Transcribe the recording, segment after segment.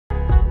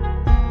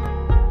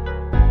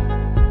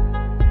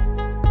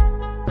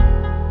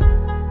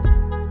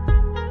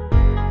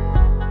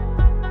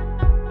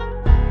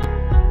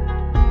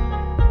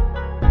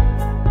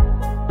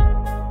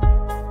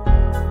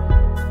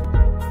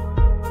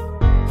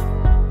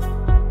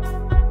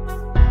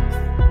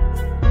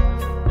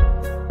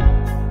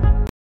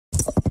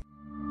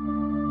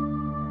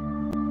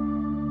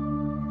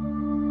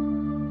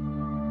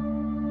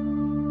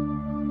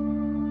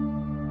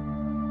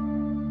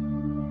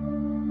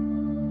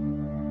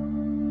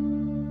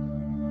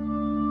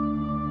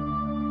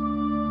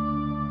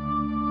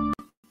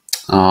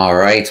All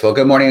right. Well,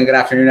 good morning and good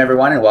afternoon,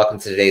 everyone, and welcome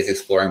to today's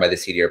Exploring by the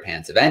Seat of Your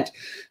Pants event.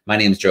 My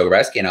name is Joe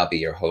Gabreski, and I'll be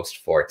your host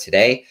for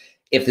today.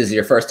 If this is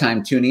your first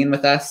time tuning in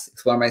with us,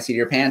 Exploring by the Seat of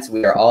Your Pants,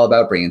 we are all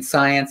about bringing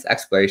science,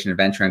 exploration,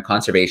 adventure, and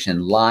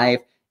conservation live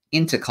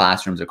into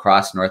classrooms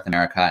across North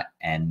America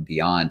and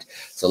beyond.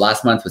 So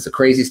last month was a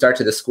crazy start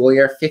to the school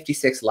year,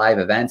 56 live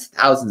events,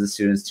 thousands of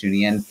students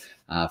tuning in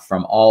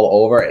from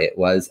all over. It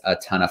was a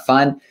ton of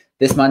fun.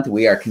 This month,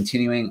 we are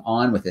continuing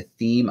on with a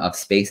theme of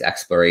space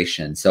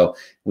exploration. So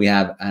we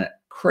have a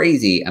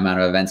crazy amount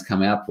of events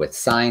coming up with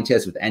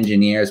scientists, with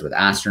engineers, with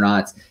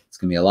astronauts. It's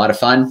going to be a lot of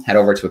fun. Head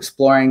over to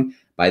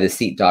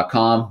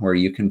exploringbytheseat.com where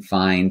you can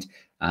find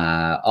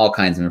all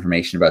kinds of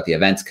information about the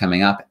events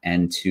coming up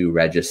and to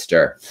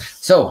register.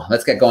 So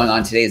let's get going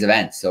on today's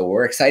event. So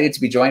we're excited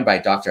to be joined by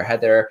Dr.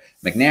 Heather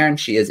McNairn.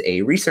 She is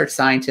a research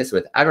scientist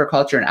with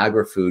Agriculture and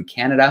Agri-Food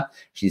Canada.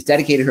 She's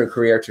dedicated her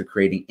career to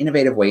creating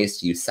innovative ways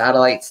to use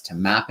satellites to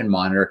map and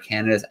monitor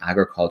Canada's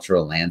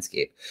agricultural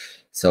landscape.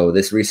 So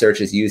this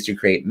research is used to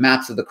create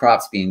maps of the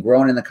crops being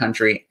grown in the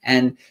country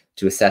and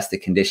to assess the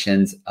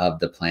conditions of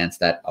the plants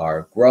that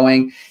are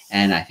growing.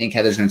 And I think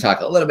Heather's going to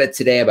talk a little bit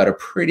today about a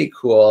pretty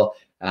cool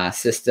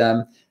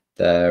system,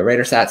 the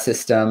RADARSAT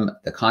system,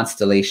 the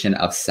constellation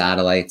of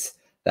satellites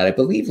that I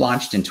believe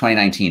launched in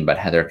 2019, but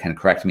Heather can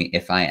correct me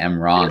if I am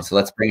wrong. So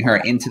let's bring her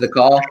into the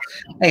call.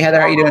 Hey, Heather,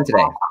 how are you doing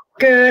today?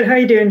 Good. How are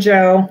you doing,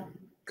 Joe?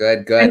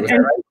 Good, good. Was that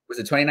right? Was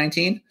it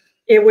 2019?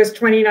 It was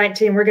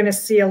 2019. We're going to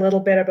see a little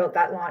bit about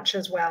that launch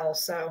as well.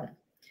 So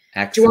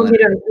excellent. Do you want me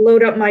to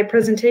load up my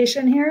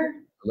presentation here?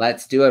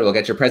 Let's do it. We'll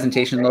get your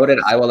presentation loaded.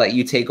 I will let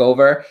you take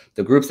over.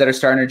 The groups that are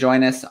starting to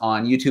join us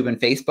on YouTube and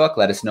Facebook,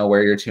 let us know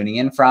where you're tuning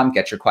in from.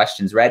 Get your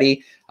questions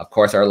ready. Of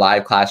course, our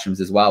live classrooms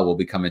as well. We'll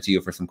be coming to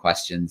you for some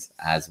questions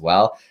as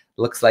well.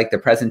 Looks like the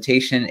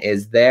presentation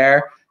is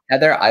there.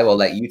 Heather, I will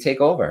let you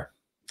take over.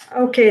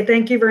 Okay,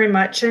 thank you very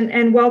much.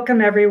 And welcome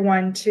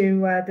everyone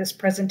to this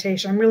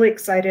presentation. I'm really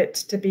excited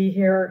to be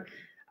here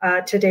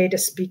today to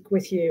speak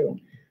with you.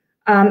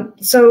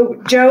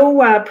 So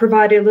Joe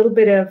provided a little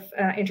bit of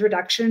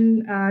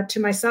introduction to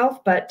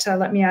myself, but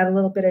let me add a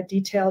little bit of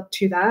detail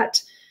to that.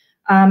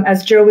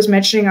 As Joe was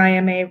mentioning, I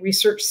am a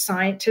research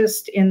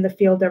scientist in the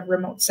field of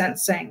remote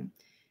sensing,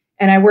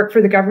 and I work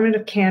for the Government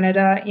of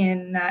Canada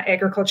in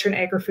Agriculture and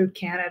Agri-Food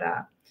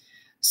Canada.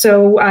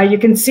 So you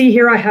can see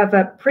here I have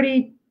a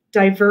pretty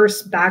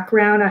diverse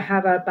background. I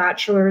have a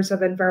bachelor's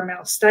of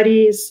environmental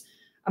studies,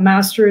 a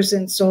master's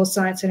in soil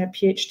science, and a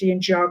PhD in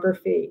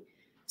geography.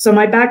 So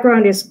my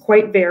background is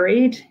quite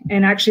varied,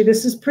 and actually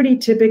this is pretty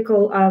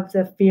typical of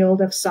the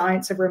field of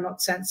science of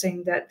remote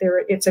sensing, that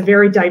it's a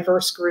very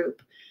diverse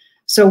group.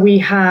 So we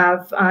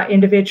have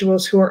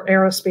individuals who are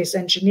aerospace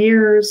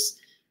engineers,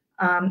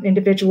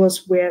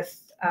 individuals with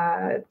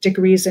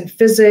degrees in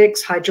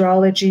physics,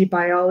 hydrology,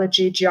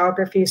 biology,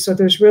 geography. So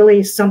there's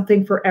really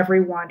something for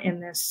everyone in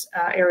this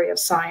area of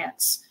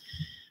science.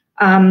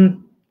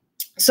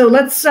 So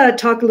let's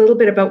talk a little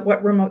bit about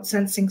what remote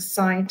sensing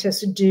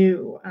scientists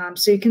do.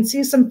 So you can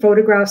see some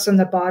photographs on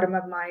the bottom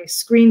of my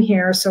screen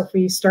here. So if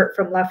we start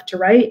from left to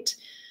right.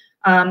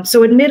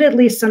 So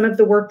admittedly, some of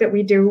the work that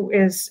we do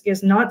is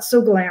not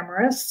so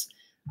glamorous.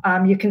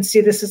 You can see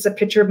this is a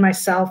picture of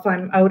myself.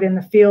 I'm out in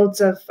the fields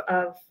of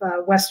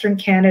Western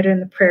Canada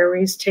in the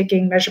prairies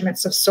taking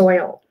measurements of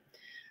soil.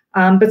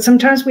 But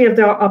sometimes we have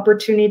the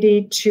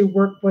opportunity to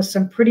work with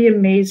some pretty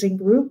amazing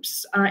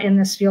groups in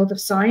this field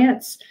of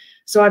science.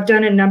 So I've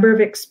done a number of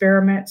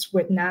experiments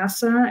with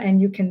NASA, and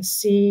you can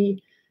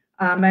see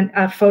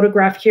a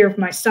photograph here of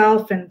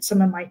myself and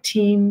some of my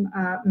team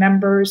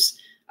members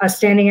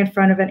standing in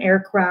front of an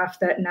aircraft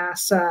that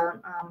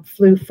NASA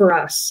flew for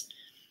us.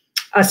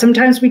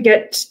 Sometimes we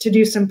get to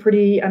do some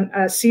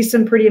see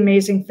some pretty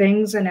amazing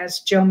things. And as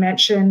Joe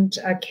mentioned,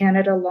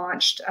 Canada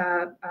launched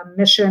a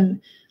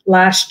mission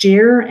last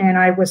year, and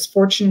I was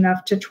fortunate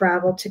enough to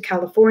travel to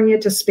California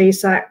to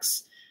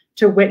SpaceX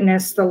to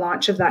witness the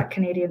launch of that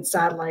Canadian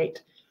satellite.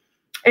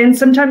 And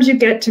sometimes you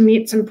get to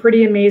meet some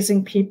pretty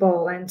amazing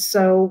people. And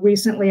so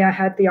recently I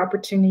had the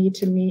opportunity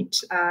to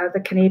meet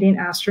the Canadian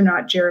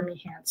astronaut,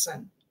 Jeremy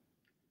Hansen.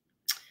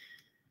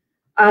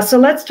 So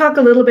let's talk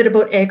a little bit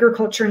about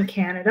agriculture in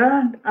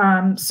Canada.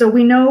 So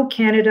we know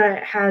Canada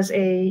has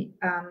a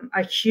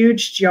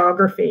huge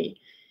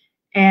geography,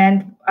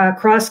 and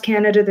across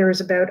Canada there is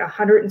about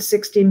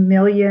 160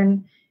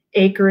 million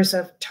acres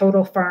of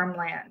total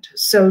farmland.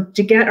 So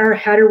to get our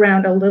head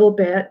around a little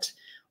bit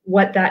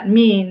what that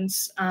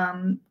means,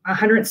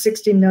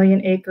 160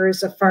 million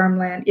acres of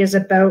farmland is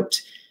about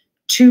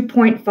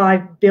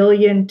 2.5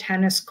 billion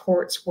tennis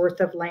courts worth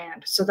of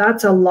land. So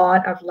that's a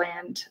lot of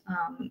land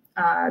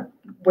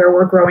where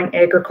we're growing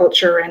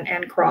agriculture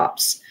and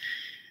crops.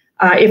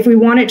 If we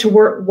wanted to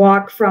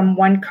walk from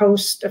one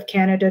coast of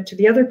Canada to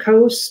the other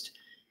coast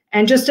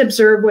and just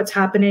observe what's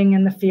happening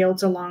in the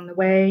fields along the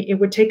way, it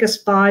would take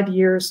us 5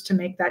 years to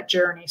make that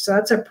journey. So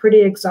that's a pretty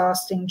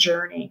exhausting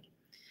journey.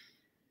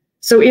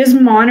 So is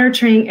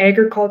monitoring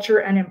agriculture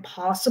an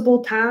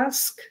impossible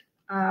task?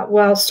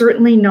 Well,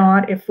 certainly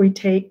not if we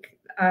take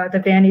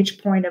the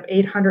vantage point of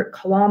 800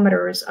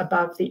 kilometers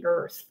above the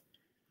Earth.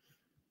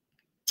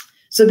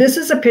 So this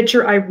is a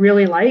picture I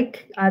really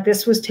like.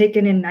 This was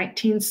taken in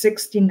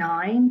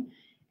 1969,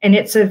 and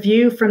it's a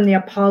view from the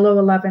Apollo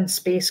 11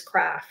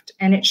 spacecraft,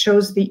 and it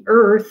shows the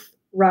Earth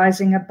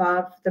rising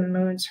above the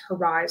moon's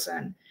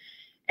horizon.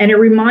 And it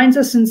reminds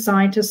us in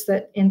science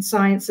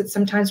that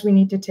sometimes we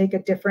need to take a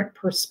different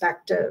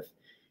perspective,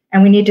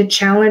 and we need to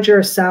challenge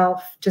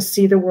ourselves to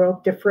see the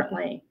world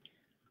differently.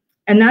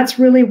 And that's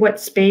really what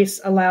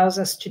space allows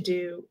us to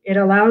do. It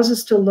allows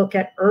us to look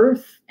at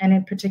Earth, and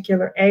in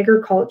particular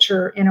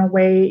agriculture, in a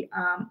way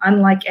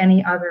unlike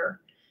any other.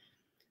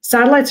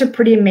 Satellites are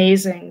pretty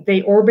amazing.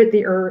 They orbit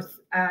the Earth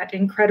at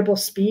incredible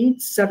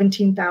speeds,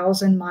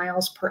 17,000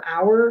 miles per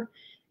hour,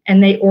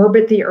 and they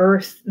orbit the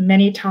Earth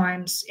many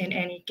times in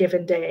any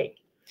given day.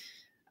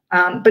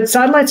 But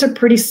satellites are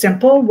pretty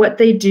simple. What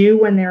they do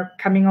when they're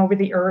coming over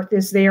the Earth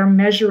is they are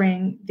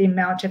measuring the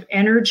amount of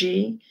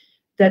energy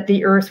that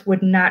the Earth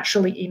would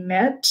naturally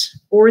emit,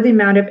 or the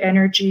amount of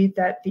energy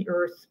that the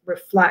Earth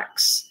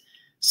reflects.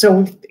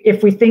 So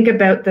if we think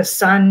about the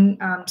sun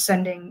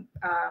sending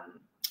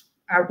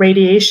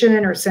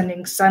radiation or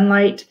sending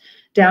sunlight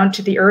down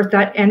to the Earth,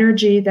 that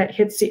energy that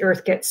hits the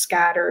Earth gets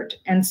scattered.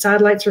 And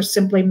satellites are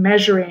simply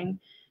measuring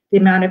the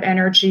amount of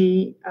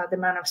energy, the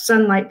amount of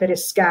sunlight that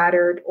is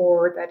scattered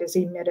or that is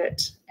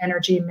emitted,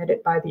 energy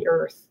emitted by the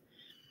Earth.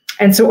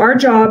 And so our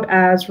job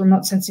as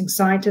remote sensing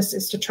scientists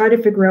is to try to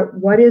figure out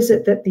what is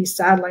it that these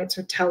satellites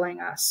are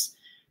telling us.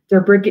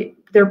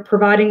 They're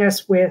providing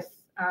us with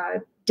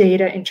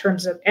data in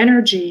terms of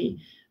energy,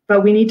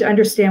 but we need to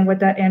understand what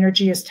that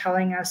energy is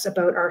telling us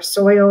about our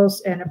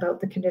soils and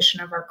about the condition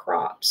of our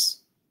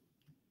crops.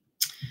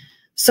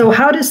 So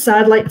how do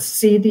satellites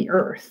see the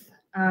Earth?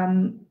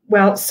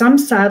 Well, some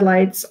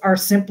satellites are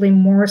simply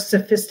more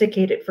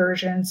sophisticated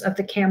versions of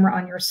the camera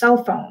on your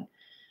cell phone.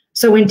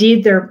 So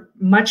indeed, they're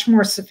much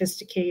more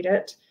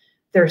sophisticated.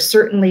 They're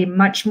certainly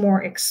much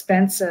more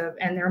expensive,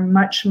 and they're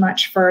much,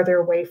 much farther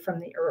away from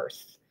the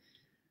Earth.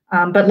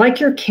 But like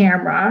your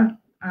camera,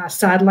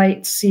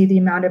 satellites see the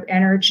amount of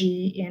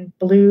energy in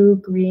blue,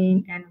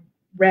 green, and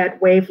red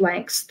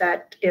wavelengths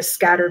that is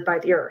scattered by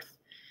the Earth.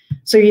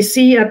 So you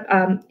see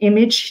an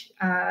image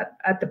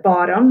at the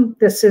bottom.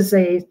 This is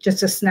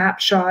just a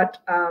snapshot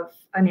of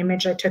an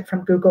image I took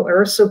from Google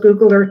Earth. So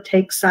Google Earth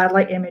takes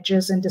satellite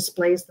images and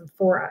displays them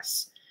for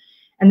us.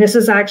 And this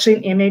is actually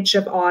an image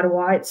of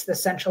Ottawa. It's the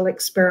Central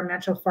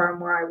Experimental Farm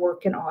where I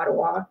work in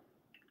Ottawa.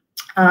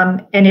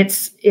 And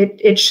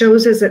it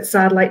shows us that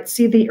satellites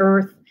see the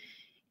Earth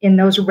in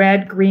those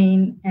red,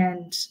 green,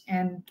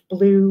 and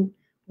blue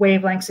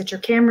wavelengths that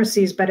your camera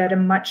sees, but at a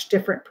much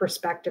different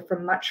perspective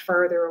from much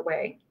farther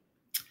away.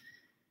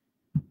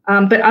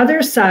 But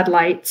other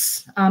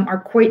satellites are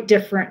quite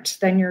different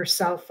than your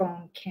cell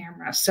phone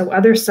camera. So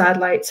other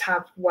satellites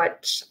have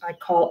what I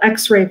call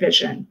X-ray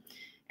vision.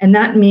 And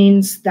that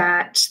means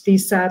that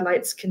these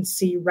satellites can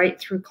see right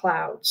through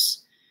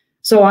clouds.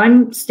 So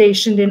I'm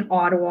stationed in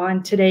Ottawa,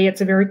 and today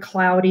it's a very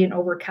cloudy and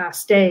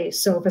overcast day.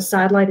 So if a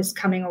satellite is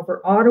coming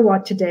over Ottawa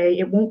today,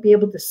 it won't be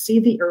able to see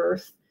the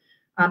Earth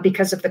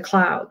because of the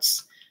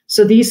clouds.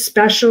 So these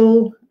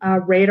special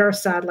radar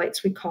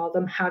satellites, we call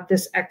them, have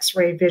this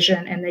X-ray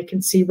vision, and they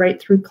can see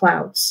right through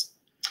clouds.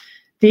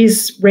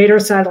 These radar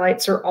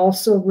satellites are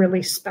also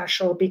really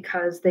special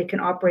because they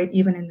can operate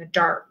even in the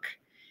dark.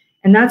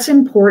 And that's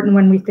important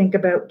when we think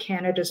about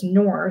Canada's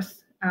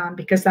north,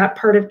 because that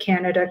part of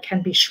Canada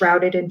can be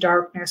shrouded in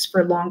darkness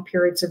for long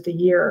periods of the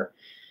year.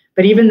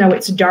 But even though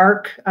it's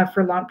dark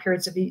for long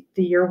periods of the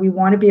year, we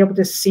want to be able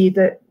to see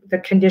the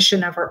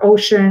condition of our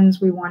oceans.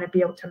 We want to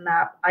be able to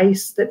map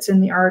ice that's in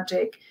the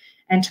Arctic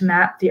and to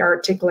map the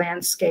Arctic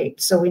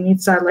landscape. So we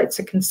need satellites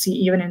that can see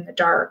even in the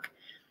dark.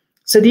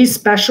 So these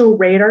special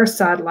radar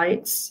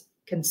satellites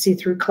can see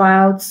through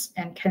clouds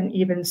and can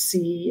even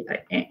see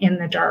in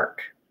the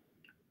dark.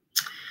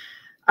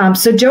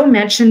 So Joe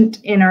mentioned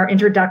in our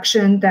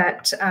introduction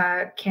that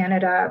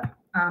Canada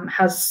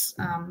has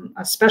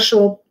a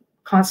special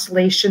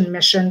constellation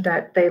mission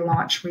that they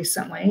launched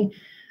recently.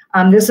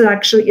 This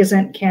actually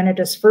isn't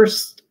Canada's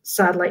first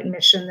satellite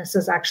mission. This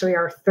is actually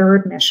our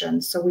third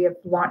mission. So we have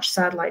launched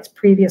satellites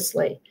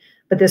previously,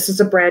 but this is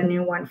a brand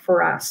new one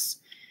for us.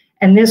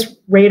 And this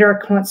radar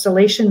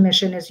constellation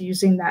mission is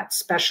using that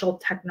special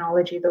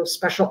technology, those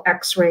special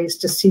X-rays,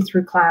 to see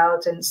through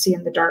clouds and see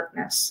in the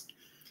darkness.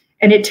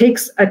 And it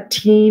takes a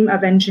team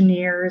of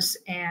engineers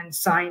and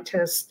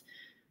scientists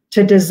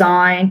to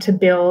design, to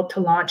build, to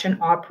launch,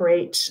 and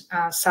operate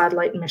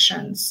satellite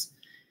missions.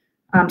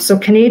 So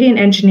Canadian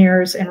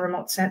engineers and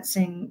remote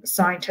sensing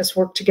scientists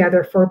worked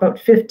together for about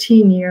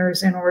 15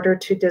 years in order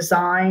to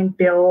design,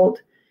 build,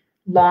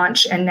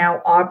 launch, and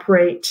now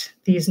operate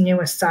these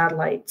newest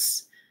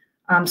satellites.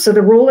 So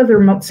the role of the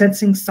remote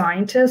sensing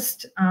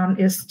scientist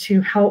is to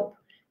help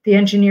the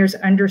engineers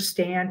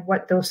understand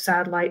what those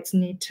satellites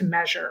need to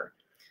measure.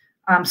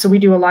 So we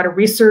do a lot of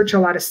research, a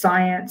lot of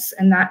science,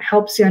 and that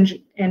helps the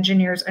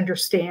engineers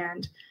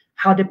understand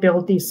how to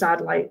build these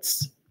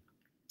satellites.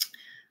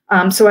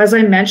 So as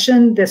I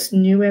mentioned, this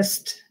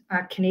newest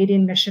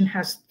Canadian mission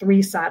has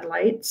 3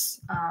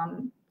 satellites.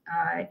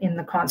 in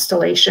the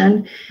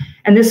constellation.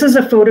 And this is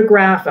a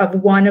photograph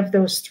of one of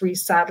those 3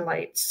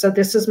 satellites. So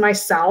this is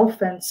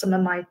myself and some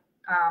of my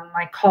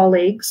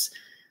colleagues.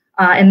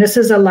 And this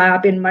is a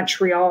lab in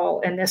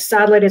Montreal. And this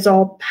satellite is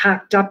all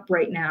packed up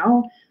right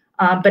now.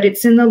 But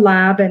it's in the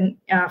lab and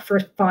for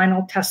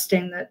final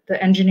testing. That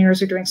the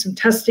engineers are doing some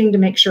testing to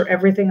make sure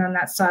everything on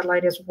that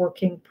satellite is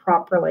working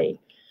properly.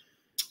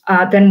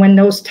 Then when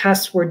those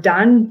tests were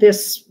done,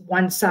 this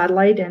one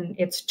satellite and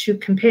its 2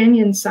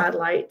 companion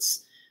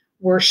satellites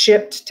were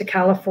shipped to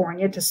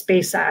California to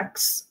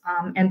SpaceX.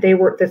 And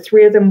the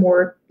 3 of them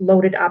were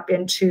loaded up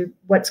into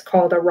what's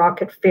called a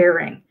rocket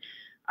fairing.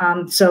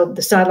 So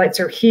the satellites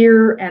are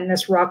here, and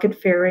this rocket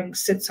fairing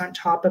sits on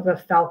top of a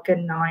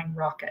Falcon 9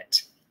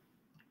 rocket.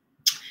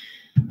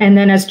 And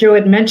then, as Joe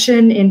had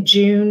mentioned, in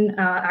June,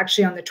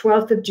 actually on the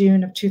 12th of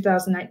June of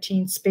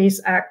 2019,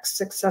 SpaceX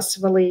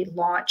successfully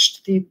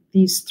launched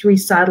these 3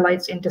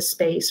 satellites into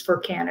space for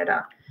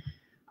Canada.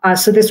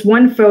 So this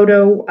one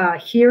photo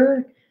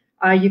here,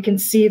 you can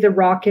see the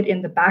rocket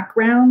in the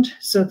background.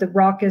 So the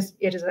rocket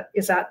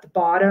is at the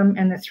bottom,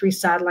 and the 3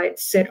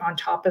 satellites sit on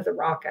top of the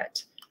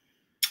rocket.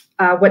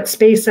 What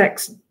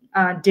SpaceX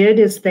did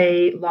is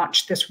they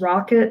launched this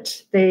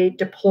rocket. They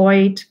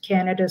deployed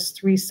Canada's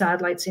 3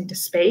 satellites into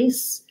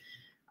space.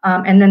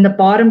 And then the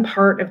bottom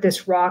part of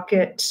this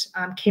rocket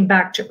came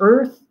back to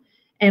Earth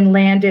and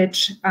landed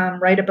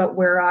right about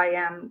where I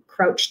am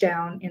crouched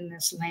down in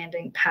this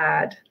landing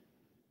pad.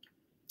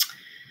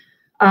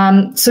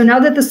 So now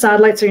that the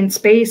satellites are in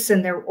space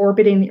and they're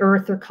orbiting the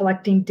Earth, they're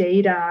collecting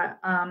data,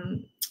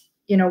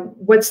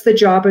 what's the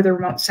job of the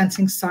remote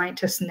sensing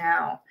scientists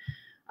now?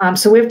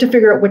 So we have to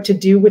figure out what to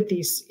do with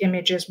these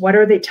images. What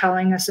are they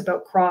telling us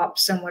about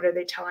crops, and what are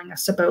they telling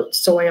us about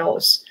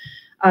soils?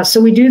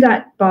 So we do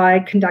that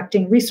by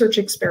conducting research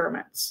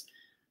experiments.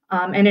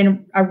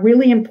 And a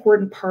really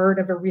important part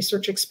of a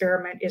research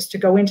experiment is to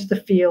go into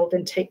the field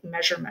and take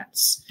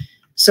measurements.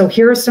 So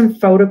here are some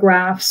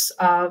photographs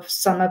of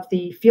some of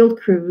the field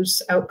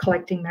crews out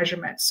collecting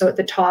measurements. So at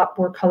the top,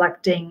 we're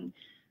collecting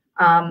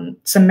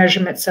some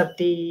measurements of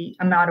the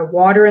amount of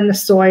water in the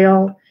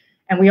soil.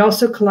 And we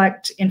also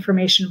collect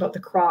information about the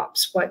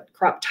crops, what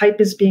crop type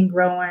is being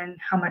grown,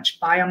 how much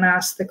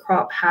biomass the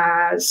crop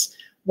has,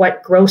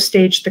 what growth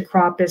stage the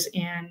crop is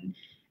in,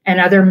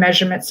 and other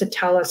measurements that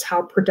tell us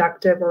how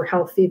productive or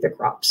healthy the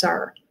crops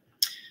are.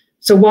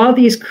 So while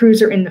these crews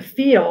are in the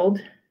field,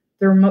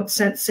 the remote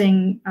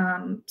sensing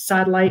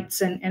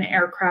satellites and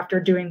aircraft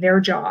are doing their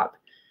job.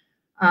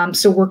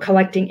 So we're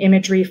collecting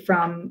imagery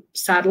from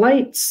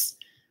satellites,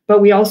 but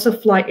we also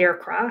fly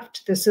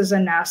aircraft. This is a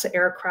NASA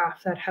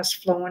aircraft that has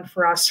flown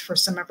for us for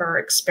some of our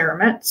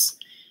experiments.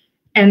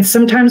 And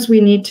sometimes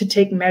we need to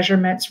take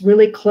measurements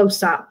really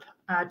close up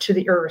to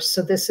the Earth.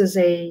 So this is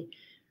a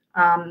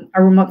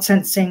remote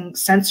sensing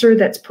sensor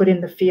that's put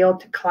in the field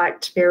to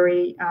collect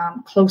very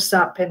close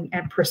up and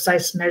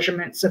precise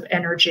measurements of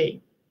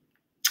energy.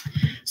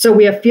 So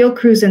we have field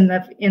crews in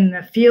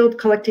the field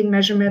collecting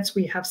measurements.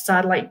 We have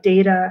satellite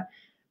data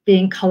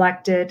being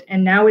collected,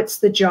 and now it's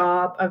the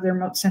job of the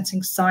remote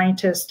sensing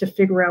scientists to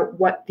figure out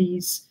what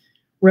these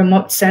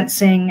remote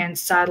sensing and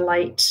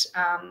satellite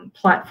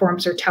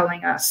platforms are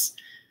telling us.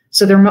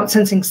 So the remote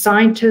sensing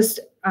scientists,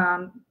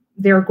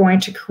 they're going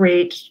to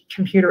create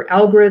computer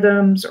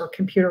algorithms or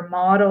computer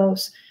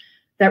models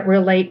that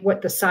relate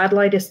what the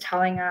satellite is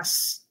telling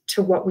us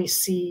to what we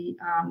see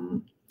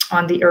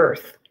on the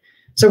Earth.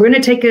 So we're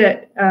going to take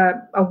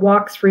a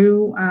walk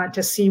through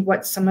to see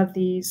what some of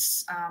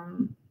these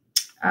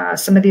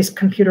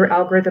computer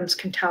algorithms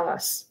can tell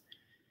us.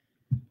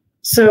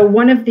 So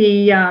one of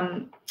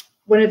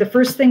the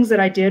first things that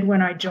I did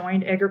when I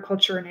joined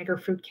Agriculture and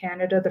Agri-Food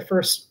Canada, the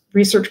first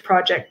research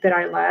project that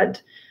I led,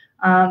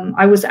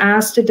 I was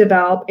asked to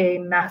develop a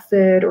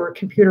method or a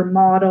computer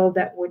model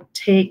that would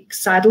take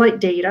satellite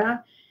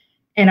data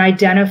and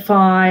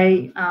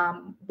identify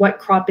what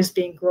crop is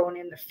being grown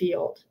in the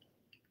field.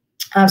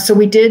 So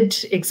we did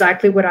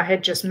exactly what I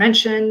had just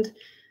mentioned.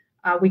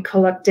 We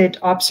collected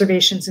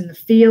observations in the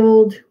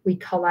field, we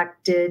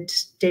collected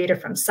data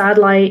from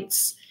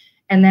satellites,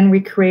 and then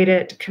we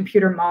created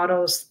computer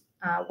models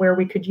where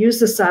we could use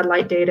the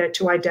satellite data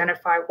to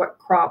identify what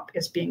crop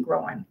is being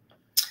grown.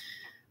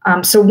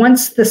 So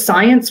once the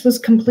science was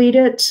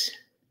completed,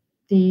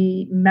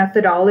 the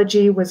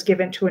methodology was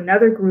given to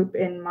another group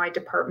in my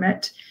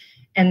department,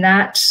 and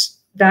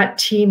that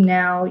team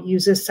now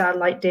uses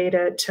satellite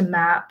data to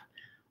map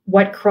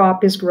what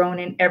crop is grown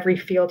in every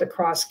field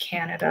across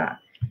Canada.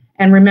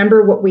 And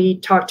remember what we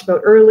talked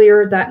about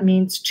earlier, that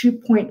means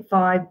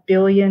 2.5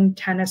 billion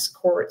tennis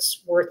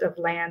courts worth of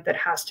land that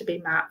has to be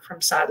mapped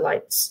from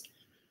satellites.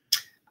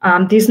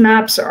 These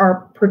maps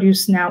are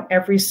produced now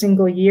every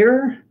single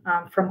year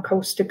from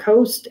coast to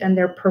coast, and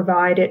they're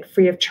provided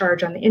free of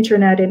charge on the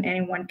internet, and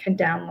anyone can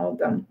download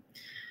them.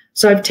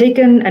 So I've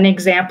taken an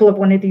example of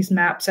one of these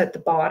maps at the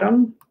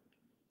bottom.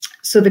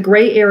 So the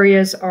gray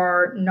areas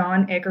are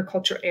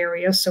non-agriculture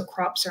areas, so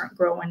crops aren't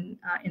growing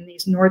in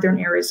these northern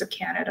areas of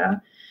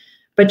Canada.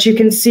 But you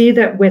can see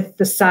that with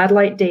the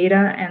satellite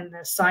data and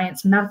the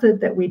science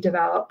method that we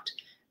developed,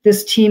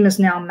 This team is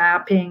now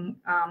mapping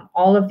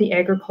all of the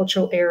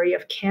agricultural area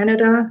of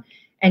Canada,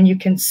 and you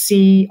can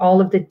see all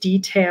of the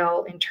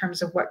detail in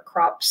terms of what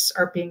crops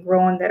are being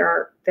grown that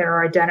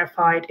are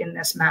identified in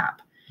this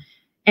map.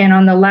 And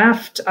on the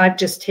left, I've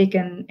just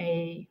taken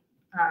a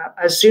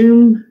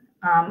zoom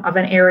of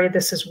an area.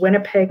 This is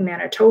Winnipeg,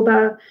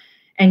 Manitoba,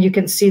 and you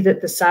can see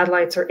that the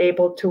satellites are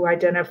able to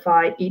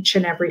identify each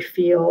and every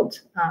field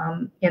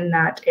in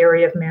that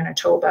area of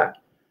Manitoba.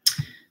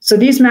 So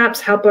these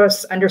maps help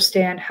us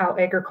understand how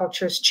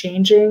agriculture is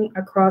changing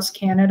across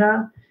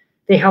Canada.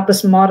 They help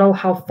us model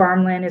how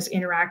farmland is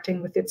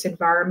interacting with its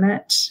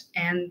environment,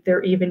 and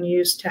they're even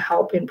used to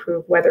help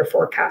improve weather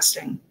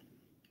forecasting.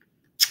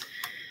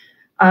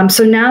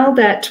 So now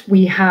that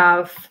we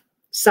have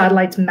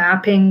satellites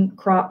mapping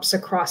crops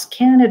across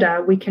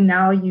Canada, we can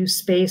now use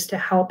space to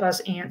help us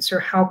answer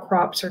how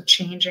crops are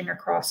changing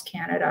across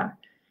Canada.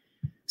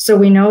 So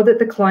we know that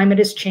the climate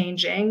is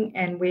changing,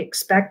 and we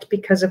expect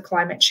because of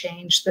climate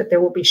change that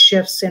there will be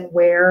shifts in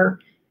where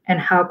and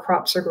how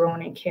crops are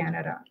grown in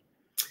Canada.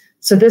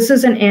 So this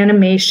is an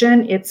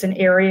animation. It's an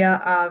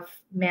area of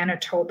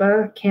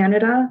Manitoba,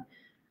 Canada.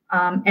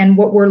 And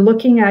what we're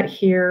looking at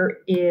here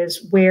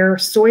is where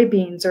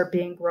soybeans are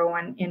being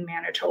grown in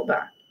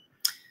Manitoba.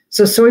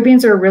 So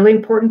soybeans are a really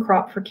important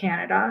crop for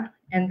Canada,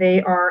 and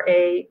they are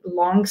a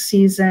long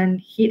season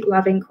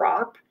heat-loving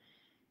crop.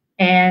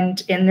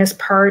 And in this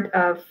part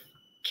of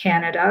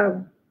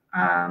Canada,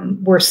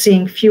 we're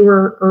seeing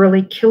fewer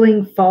early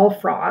killing fall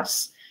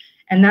frosts,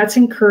 and that's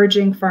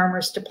encouraging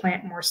farmers to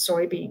plant more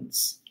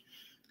soybeans.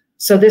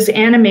 So this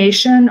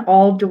animation,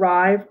 all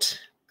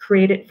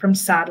created from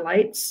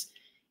satellites,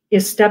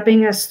 is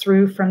stepping us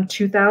through from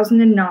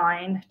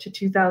 2009 to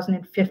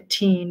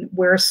 2015,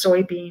 where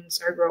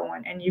soybeans are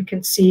growing. And you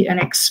can see an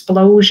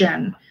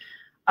explosion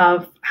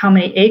of how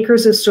many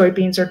acres of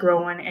soybeans are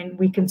growing, and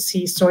we can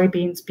see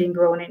soybeans being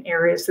grown in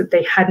areas that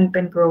they hadn't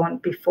been grown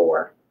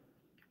before.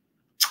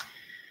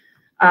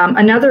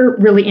 Another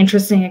really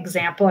interesting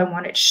example I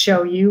wanted to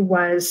show you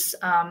was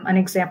an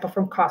example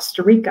from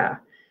Costa Rica.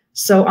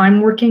 So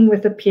I'm working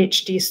with a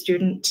PhD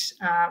student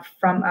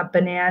from a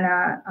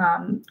banana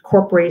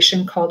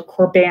corporation called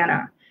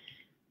Corbana.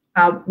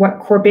 What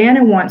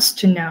Corbana wants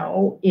to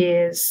know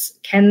is,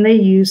 can they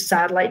use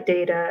satellite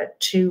data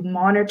to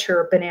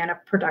monitor banana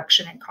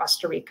production in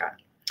Costa Rica?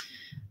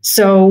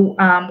 So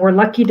we're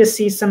lucky to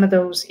see some of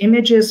those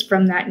images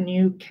from that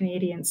new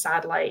Canadian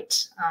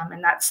satellite,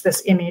 and that's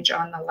this image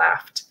on the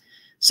left.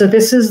 So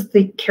this is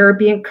the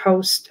Caribbean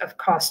coast of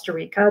Costa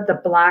Rica. The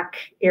black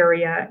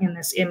area in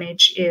this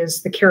image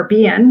is the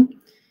Caribbean,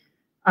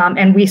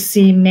 and we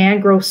see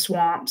mangrove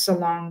swamps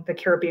along the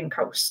Caribbean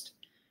coast.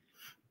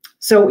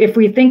 So if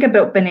we think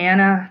about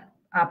banana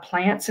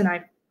plants, and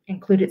I've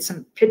included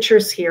some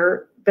pictures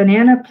here,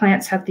 banana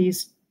plants have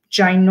these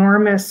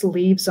ginormous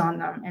leaves on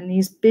them, and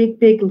these big,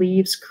 big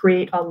leaves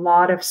create a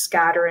lot of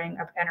scattering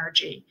of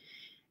energy.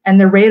 And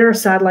the radar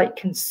satellite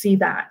can see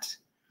that.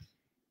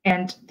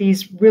 And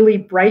these really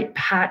bright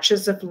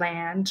patches of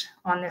land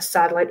on this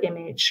satellite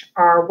image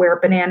are where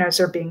bananas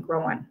are being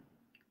grown.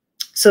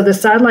 So the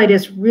satellite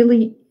is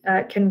really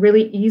can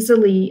really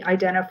easily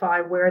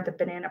identify where the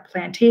banana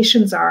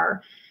plantations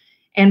are,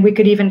 and we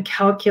could even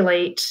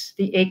calculate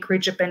the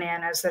acreage of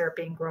bananas that are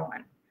being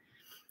grown.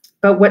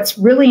 But what's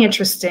really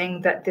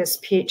interesting that this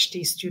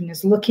PhD student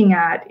is looking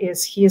at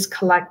is he is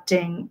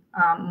collecting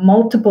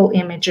multiple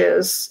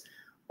images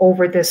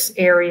over this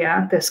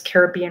area, this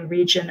Caribbean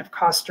region of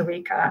Costa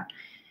Rica.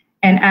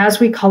 And as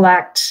we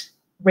collect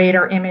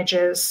radar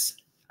images,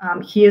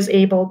 he is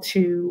able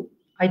to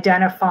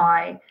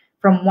identify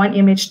from one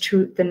image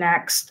to the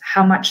next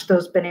how much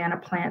those banana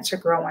plants are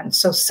growing.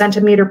 So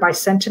centimeter by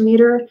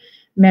centimeter,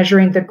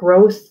 measuring the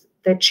growth,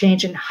 the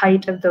change in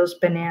height of those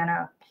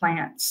banana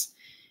plants.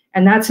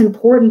 And that's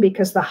important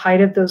because the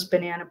height of those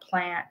banana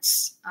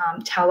plants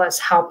tell us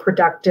how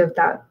productive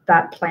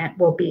that plant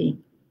will be.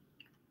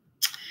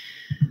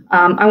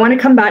 I want to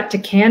come back to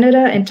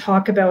Canada and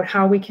talk about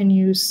how we can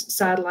use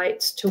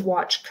satellites to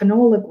watch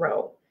canola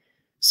grow.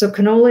 So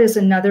canola is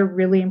another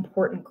really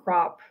important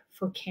crop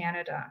for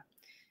Canada.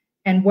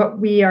 And what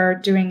we are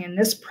doing in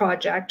this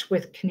project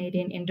with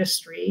Canadian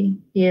industry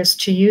is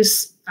to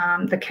use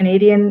the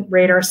Canadian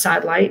radar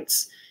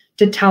satellites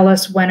to tell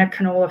us when a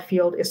canola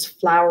field is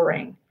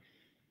flowering.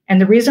 And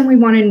the reason we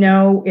want to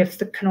know if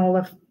the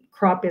canola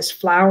crop is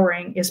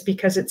flowering is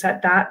because it's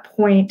at that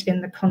point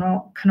in the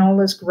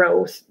canola's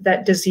growth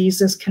that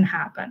diseases can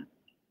happen.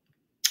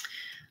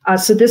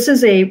 So this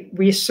is a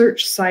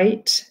research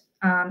site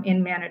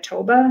in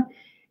Manitoba,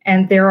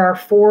 and there are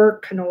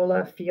 4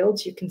 canola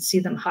fields. You can see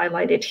them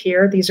highlighted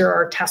here. These are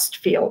our test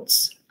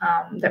fields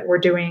that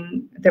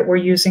we're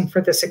using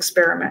for this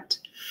experiment.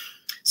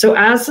 So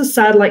as the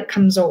satellite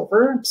comes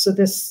over, so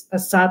the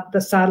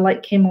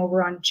satellite came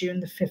over on June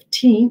the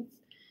 15th,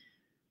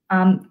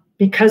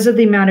 because of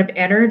the amount of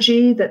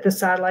energy that the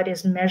satellite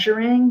is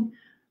measuring,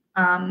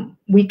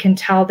 we can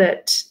tell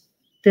that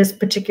this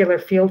particular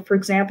field, for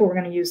example, we're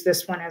going to use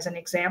this one as an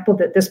example,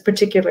 that this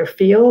particular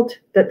field,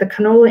 that the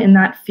canola in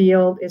that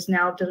field is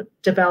now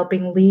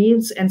developing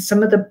leaves, and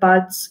some of the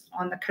buds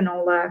on the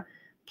canola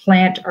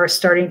plant are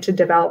starting to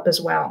develop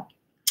as well.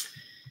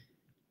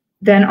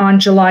 Then on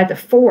July the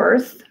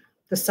 4th,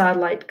 the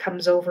satellite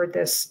comes over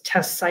this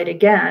test site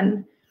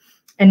again,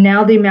 and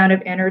now the amount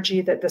of energy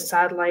that the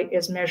satellite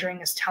is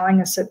measuring is telling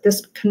us that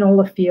this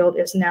canola field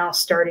is now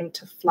starting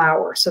to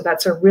flower. So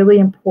that's a really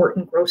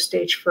important growth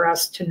stage for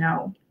us to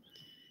know.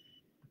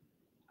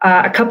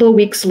 A couple of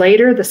weeks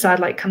later, the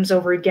satellite comes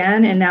over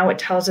again, and now it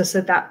tells us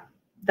that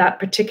that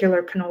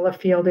particular canola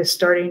field is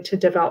starting to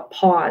develop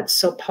pods.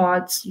 So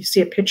pods, you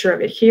see a picture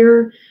of it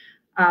here.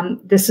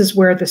 This is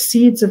where the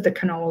seeds of the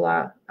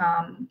canola,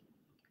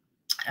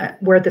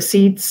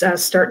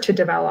 start to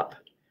develop.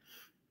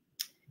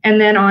 And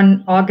then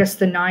on August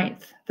the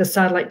 9th, the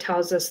satellite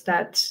tells us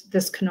that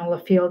this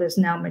canola field is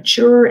now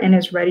mature and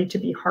is ready to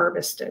be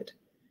harvested.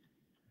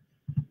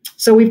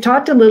 So we've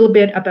talked a little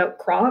bit about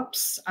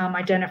crops,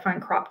 identifying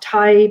crop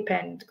type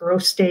and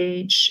growth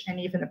stage, and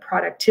even the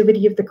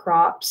productivity of the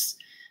crops.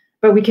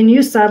 But we can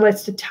use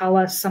satellites to tell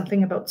us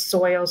something about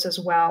soils as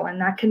well, and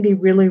that can be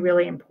really,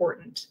 really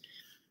important.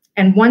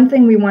 And one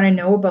thing we want to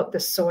know about the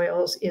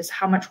soils is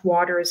how much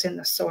water is in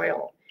the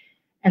soil.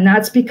 And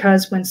that's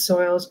because when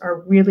soils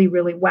are really,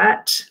 really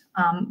wet,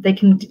 they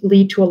can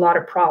lead to a lot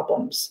of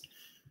problems.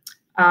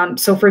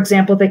 So for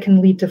example, they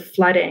can lead to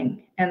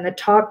flooding. And the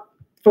top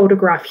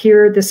photograph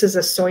here, this is a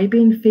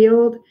soybean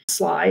field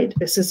slide.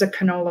 This is a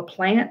canola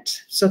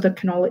plant. So the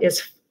canola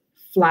is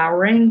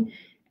flowering,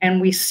 and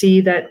we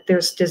see that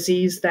there's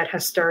disease that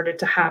has started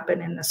to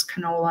happen in this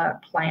canola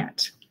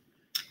plant.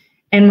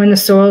 And when the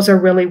soils are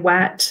really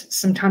wet,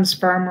 sometimes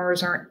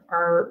farmers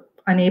are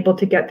unable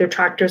to get their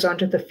tractors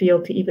onto the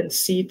field to even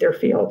seed their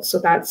field. So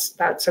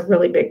that's a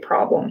really big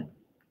problem.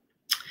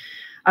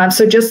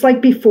 So just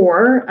like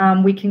before,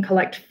 we can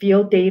collect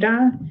field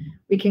data,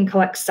 we can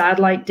collect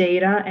satellite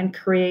data and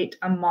create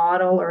a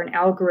model or an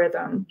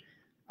algorithm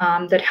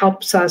that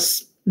helps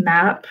us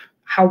map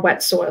how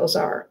wet soils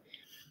are.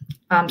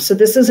 So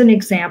this is an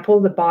example,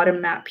 the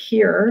bottom map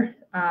here.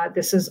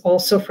 This is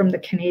also from the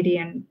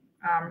Canadian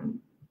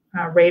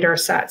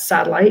RADARSAT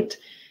satellite.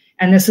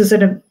 And this is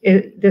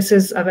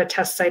of a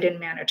test site in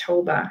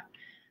Manitoba.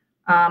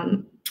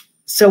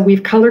 So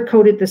we've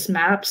color-coded this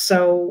map.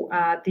 So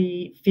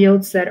the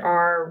fields that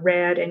are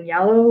red and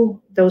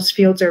yellow, those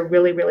fields are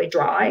really, really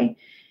dry.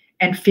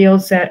 And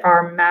fields that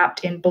are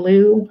mapped in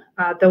blue,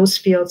 those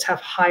fields have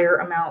higher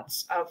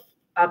amounts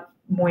of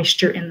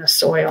moisture in the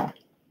soil.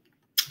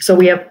 So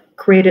we have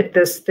created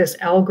this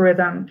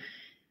algorithm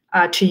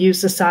to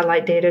use the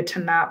satellite data to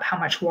map how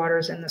much water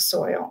is in the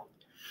soil.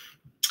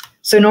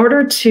 So in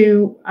order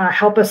to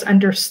help us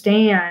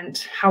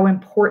understand how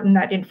important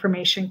that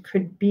information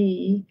could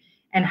be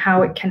and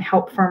how it can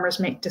help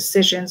farmers make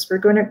decisions, we're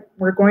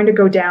going to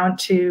go down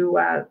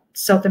to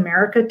South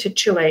America, to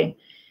Chile,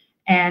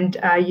 and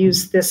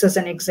use this as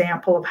an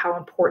example of how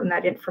important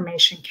that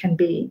information can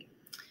be.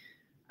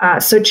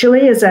 So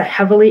Chile is a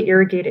heavily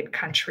irrigated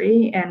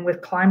country, and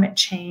with climate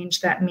change,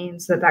 that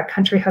means that that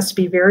country has to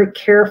be very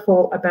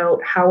careful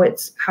about how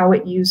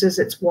it uses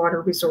its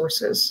water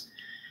resources.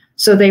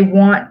 So they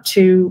want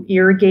to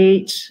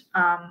irrigate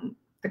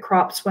the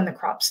crops when the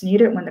crops need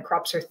it, when the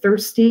crops are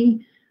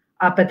thirsty,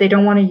 but they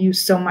don't want to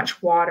use so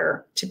much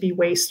water to be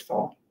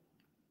wasteful.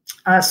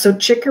 So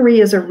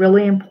chicory is a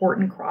really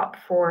important crop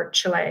for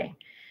Chile.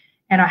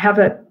 And I have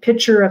a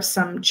picture of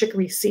some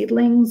chicory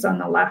seedlings on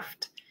the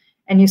left.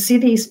 And you see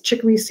these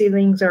chicory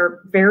seedlings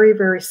are very,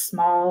 very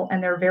small,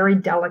 and they're very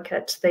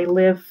delicate. They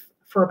live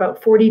for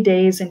about 40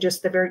 days in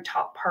just the very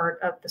top part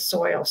of the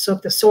soil. So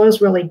if the soil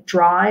is really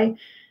dry,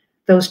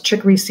 those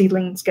chicory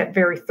seedlings get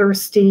very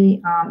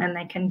thirsty, and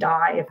they can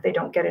die if they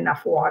don't get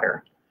enough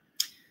water.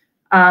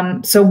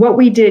 So what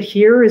we did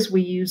here is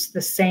we used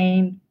the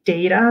same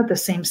data, the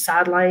same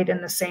satellite,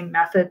 and the same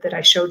method that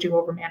I showed you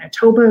over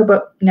Manitoba,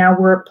 but now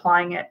we're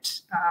applying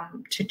it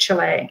to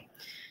Chile.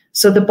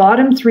 So the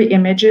bottom three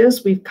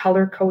images, we've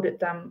color-coded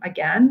them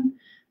again.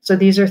 So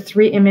these are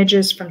three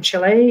images from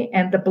Chile,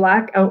 and the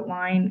black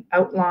outline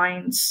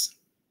outlines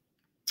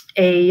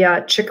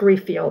a chicory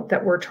field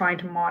that we're trying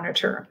to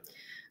monitor.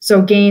 So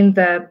again,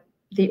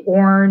 the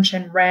orange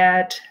and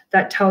red,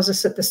 that tells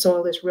us that the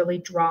soil is really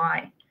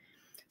dry.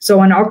 So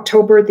on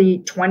October the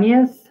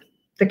 20th,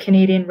 the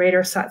Canadian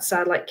RADARSAT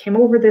satellite came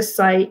over this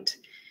site,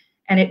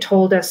 and it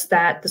told us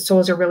that the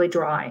soils are really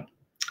dry.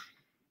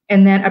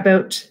 And then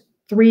about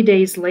 3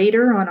 days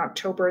later, on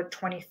October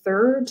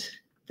 23rd,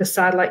 the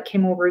satellite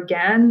came over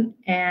again,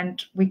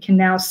 and we can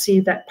now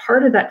see that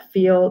part of that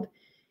field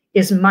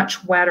is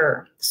much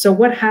wetter. So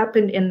what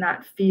happened in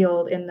that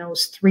field in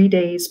those 3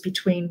 days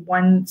between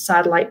one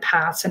satellite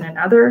pass and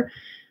another?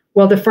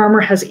 Well, the farmer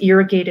has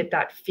irrigated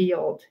that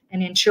field.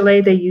 And in Chile,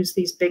 they use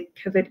these big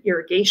pivot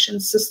irrigation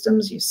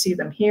systems. You see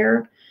them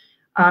here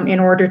in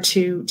order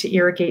to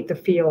irrigate the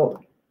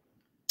field.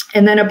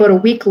 And then about a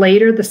week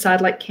later, the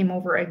satellite came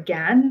over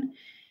again.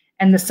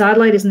 And the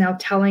satellite is now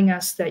telling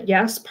us that,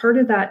 yes, part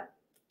of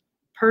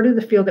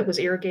the field that was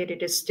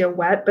irrigated is still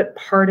wet, but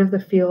part of the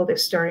field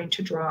is starting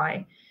to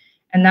dry.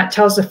 And that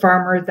tells the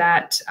farmer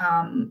that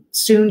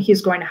soon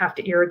he's going to have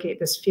to irrigate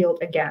this field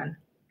again.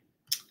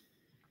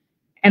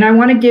 And I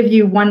want to give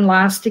you one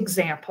last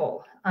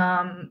example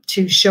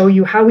to show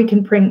you how we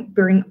can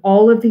bring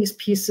all of these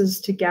pieces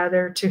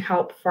together to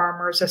help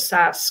farmers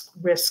assess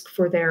risk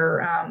for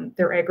their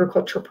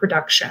agricultural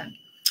production.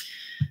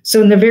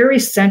 So in the very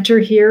center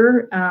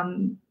here,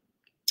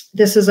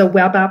 this is a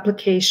web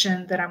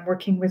application that I'm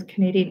working with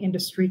Canadian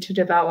industry to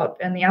develop.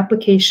 And the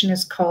application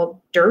is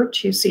called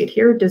DIRT. You see it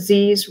here,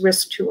 Disease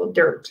Risk Tool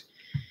DIRT.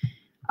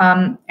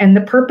 And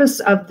the purpose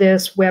of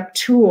this web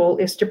tool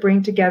is to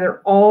bring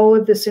together all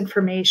of this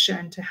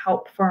information to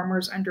help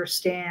farmers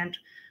understand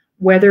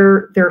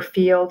whether their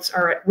fields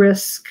are at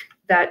risk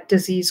that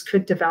disease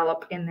could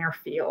develop in their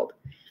field.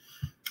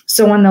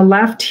 So on the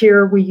left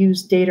here, we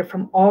use data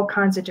from all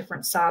kinds of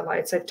different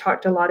satellites. I've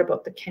talked a lot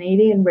about the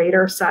Canadian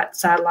RADARSAT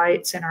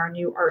satellites and our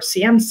new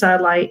RCM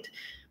satellite,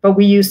 but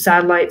we use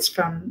satellites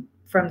from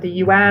the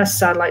US,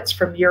 satellites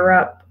from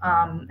Europe,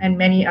 and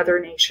many other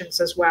nations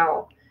as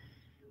well.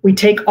 We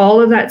take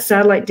all of that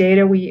satellite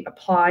data, we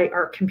apply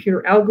our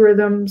computer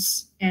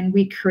algorithms, and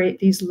we create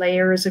these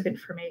layers of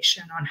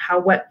information on how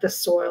wet the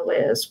soil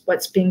is,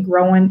 what's being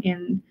grown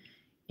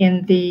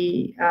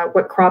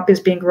what crop is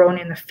being grown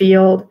in the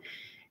field.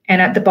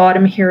 And at the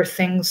bottom here,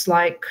 things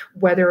like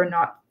whether or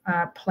not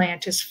a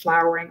plant is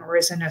flowering or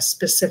is in a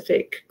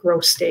specific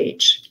growth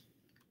stage.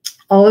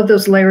 All of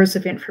those layers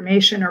of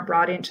information are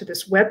brought into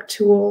this web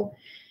tool.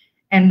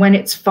 And when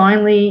it's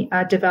finally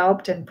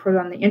developed and put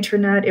on the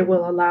internet, it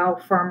will allow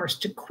farmers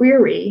to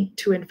query,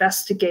 to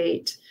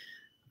investigate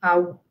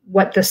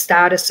what the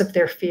status of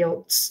their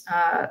fields,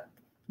 are,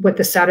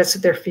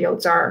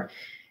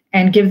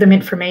 and give them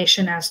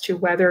information as to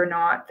whether or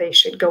not they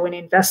should go and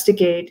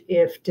investigate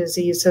if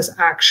disease has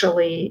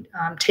actually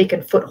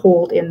taken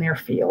foothold in their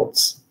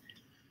fields.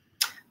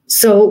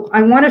 So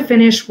I want to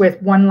finish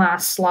with one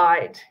last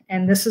slide,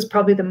 and this is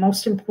probably the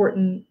most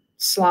important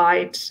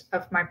slide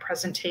of my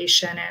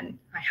presentation, and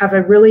I have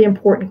a really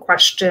important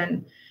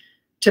question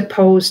to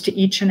pose to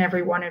each and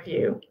every one of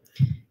you,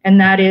 and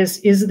that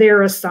is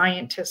there a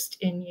scientist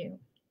in you?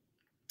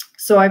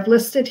 So I've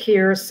listed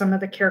here some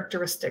of the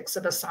characteristics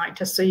of a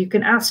scientist, so you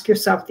can ask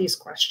yourself these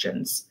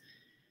questions.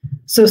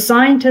 So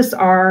scientists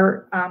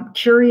are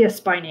curious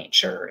by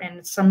nature,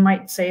 and some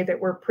might say that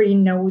we're pretty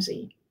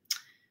nosy.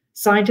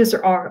 Scientists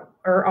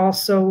are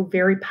also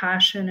very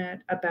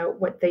passionate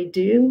about what they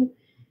do,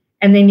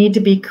 and they need to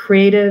be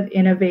creative,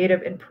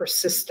 innovative, and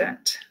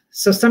persistent.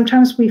 So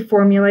sometimes we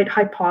formulate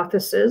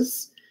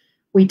hypotheses,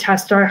 we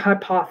test our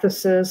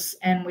hypothesis,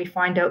 and we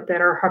find out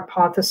that our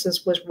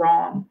hypothesis was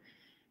wrong.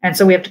 And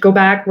so we have to go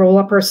back, roll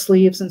up our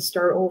sleeves, and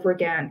start over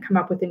again, come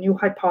up with a new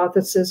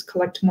hypothesis,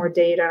 collect more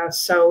data.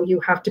 So you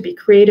have to be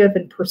creative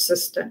and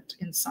persistent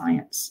in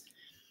science.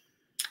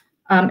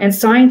 And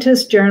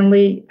scientists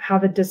generally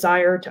have a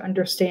desire to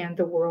understand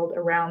the world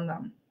around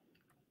them.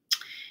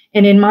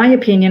 And in my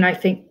opinion, I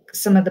think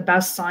some of the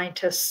best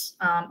scientists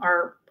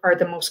are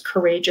the most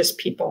courageous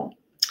people.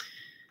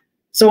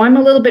 So I'm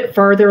a little bit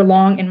farther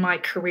along in my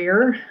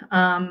career,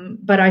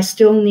 but I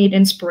still need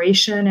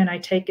inspiration, and I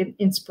take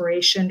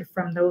inspiration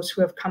from those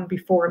who have come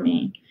before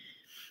me.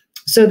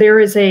 So there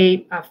is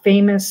a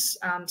famous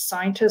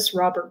scientist,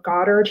 Robert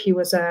Goddard. He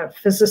was a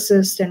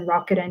physicist and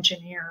rocket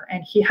engineer,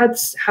 and he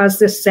has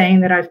this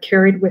saying that I've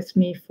carried with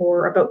me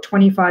for about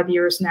 25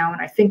 years now,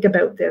 and I think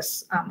about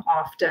this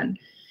often.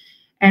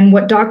 And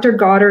what Dr.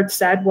 Goddard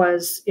said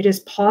was, it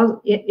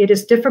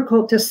is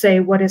difficult to say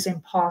what is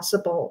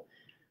impossible,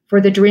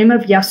 for the dream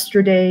of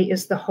yesterday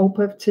is the hope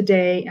of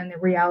today and the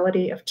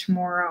reality of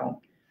tomorrow.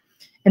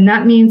 And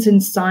that means in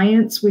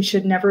science, we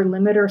should never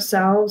limit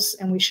ourselves,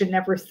 and we should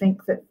never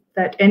think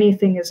that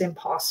anything is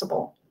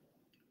impossible.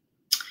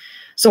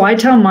 So I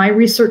tell my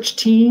research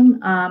team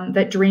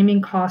that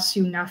dreaming costs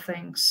you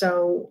nothing.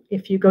 So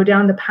if you go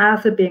down the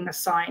path of being a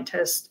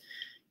scientist,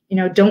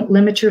 don't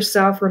limit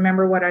yourself.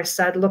 Remember what I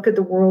said, look at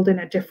the world in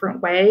a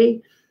different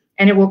way,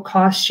 and it will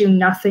cost you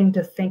nothing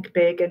to think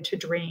big and to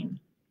dream.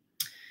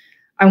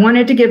 I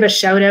wanted to give a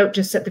shout out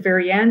just at the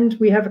very end.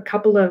 We have a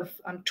couple of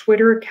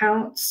Twitter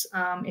accounts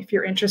if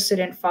you're interested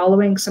in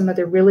following some of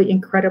the really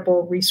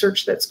incredible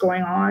research that's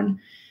going on.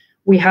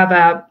 We have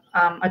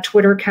a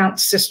Twitter account,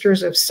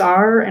 Sisters of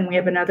SAR, and we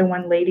have another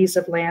one, Ladies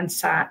of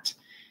Landsat.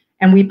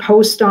 And we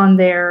post on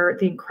there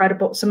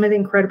some of the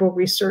incredible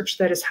research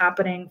that is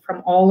happening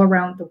from all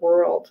around the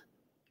world.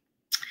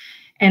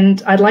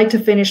 And I'd like to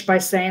finish by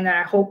saying that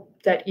I hope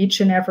that each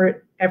and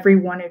every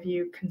one of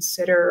you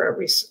consider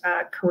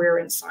a career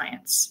in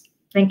science.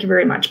 Thank you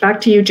very much.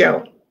 Back to you,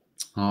 Joe.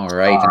 All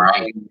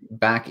right.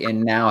 Back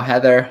in now,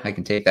 Heather. I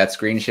can take that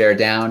screen share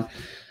down.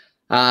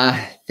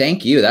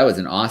 Thank you. That was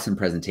an awesome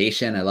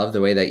presentation. I love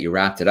the way that you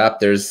wrapped it up.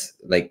 There's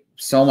like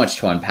so much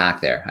to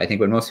unpack there. I think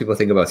when most people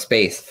think about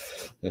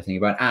space, they're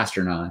thinking about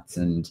astronauts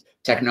and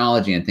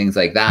technology and things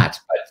like that.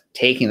 But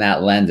taking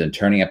that lens and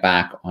turning it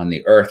back on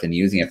the earth and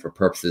using it for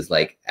purposes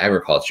like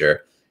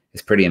agriculture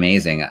is pretty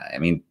amazing. I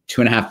mean,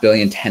 2.5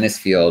 billion tennis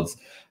fields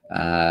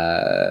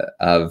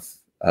of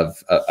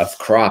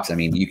crops. I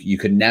mean, you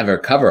could never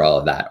cover all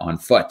of that on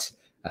foot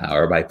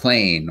or by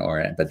plane,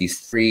 but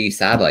these 3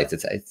 satellites,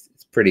 it's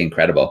pretty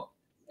incredible.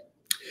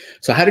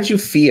 So how did you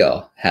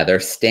feel, Heather,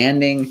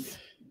 standing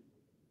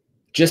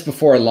just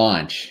before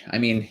launch? I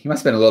mean, you must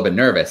have been a little bit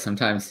nervous.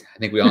 Sometimes, I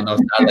think we all know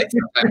satellites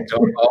sometimes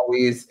don't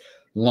always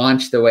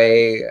launch the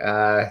way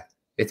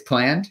it's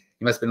planned.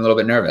 You must have been a little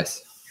bit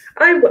nervous.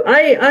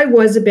 I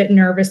was a bit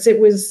nervous. It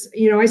was,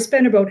 I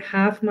spent about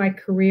half my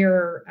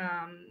career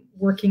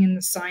working in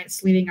the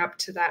science leading up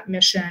to that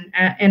mission.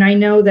 And I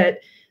know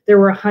that there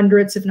were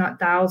hundreds, if not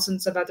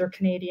thousands, of other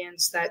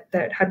Canadians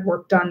that had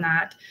worked on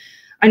that.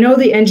 I know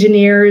the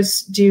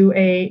engineers do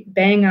a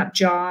bang-up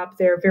job.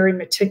 They're very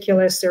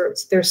meticulous.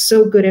 They're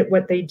so good at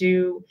what they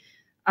do.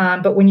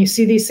 But when you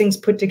see these things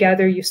put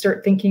together, you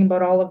start thinking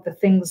about all of the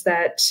things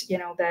that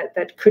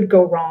that could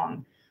go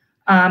wrong.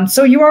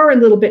 So you are a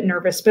little bit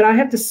nervous, but I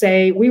have to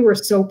say we were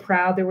so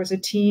proud. There was a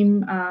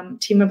team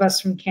of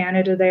us from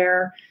Canada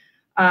there,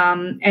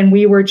 and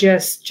we were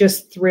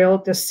just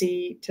thrilled to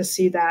see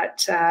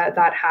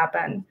that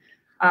happen.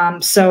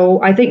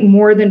 So I think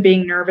more than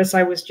being nervous,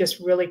 I was just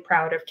really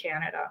proud of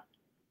Canada.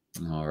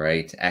 All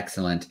right,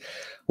 excellent.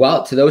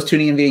 Well, to those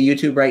tuning in via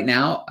YouTube right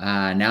now,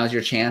 now's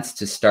your chance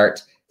to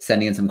start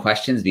sending in some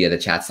questions via the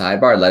chat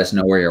sidebar. Let us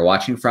know where you're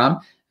watching from,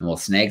 and we'll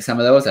snag some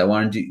of those. I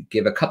wanted to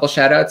give a couple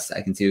shout outs.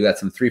 I can see we've got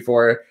some grade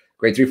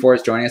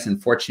 3-4s joining us in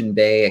Fortune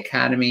Bay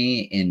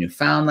Academy in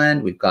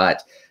Newfoundland. We've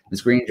got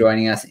Ms. Green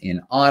joining us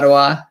in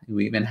Ottawa.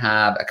 We even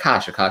have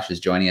Akash. Akash is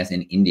joining us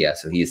in India.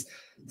 So he's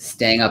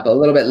staying up a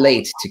little bit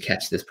late to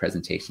catch this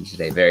presentation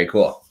today. Very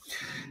cool.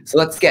 So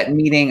let's get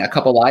meeting a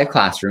couple live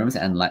classrooms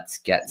and let's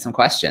get some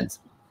questions.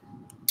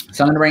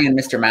 So I'm going to bring in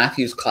Mr.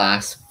 Matthews'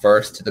 class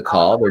first to the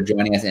call. They're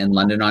joining us in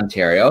London,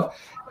 Ontario.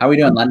 How are we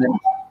doing, London?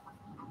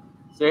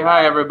 Say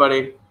hi,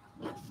 everybody.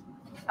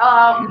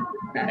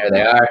 There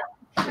they are.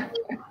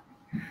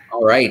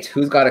 All right.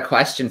 Who's got a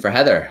question for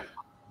Heather?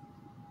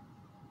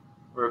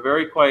 We're a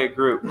very quiet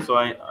group, so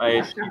I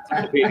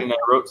anticipated and I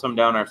wrote some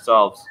down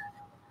ourselves.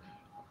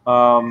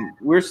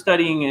 We're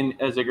studying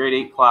as a grade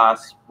 8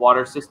 class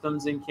water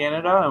systems in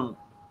Canada, and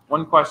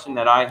one question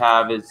that I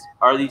have is,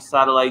 are these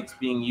satellites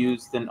being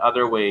used in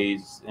other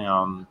ways,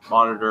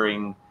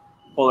 monitoring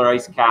polar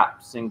ice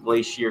caps and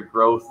glacier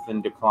growth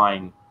and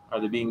decline? Are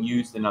they being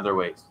used in other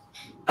ways?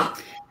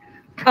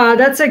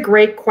 That's a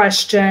great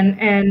question,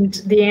 and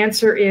the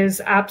answer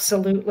is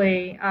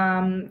absolutely.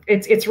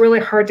 It's really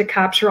hard to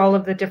capture all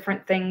of the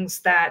different things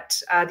that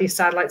these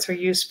satellites are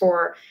used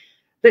for.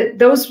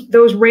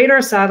 Those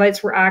radar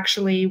satellites were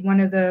actually one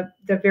of the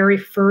very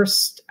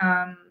first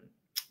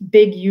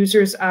big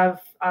users of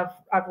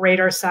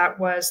RADARSAT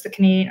was the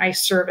Canadian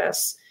Ice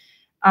Service,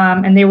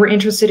 and they were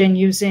interested in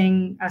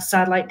using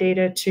satellite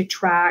data to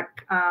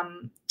track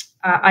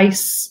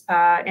ice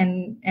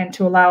and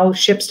to allow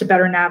ships to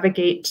better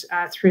navigate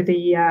through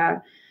the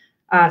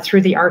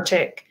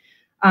Arctic.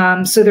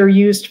 So they're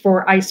used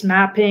for ice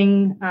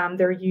mapping.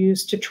 They're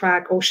used to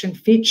track ocean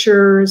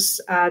features.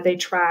 They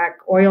track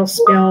oil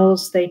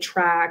spills. They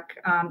track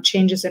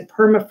changes in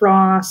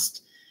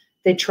permafrost.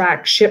 They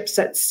track ships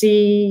at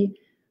sea.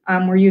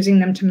 We're using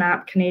them to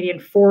map Canadian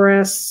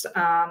forests,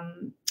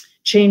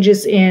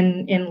 changes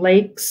in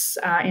lakes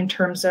in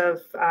terms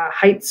of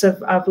heights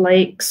of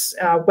lakes,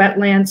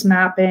 wetlands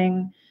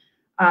mapping.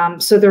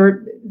 So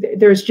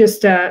there's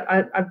just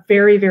a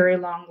very, very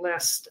long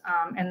list,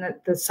 and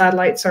the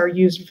satellites are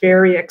used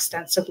very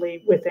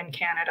extensively within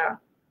Canada.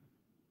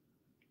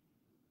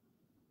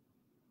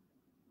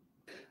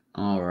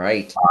 All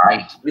right.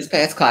 Ms.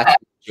 Payette's class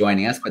is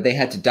joining us, but they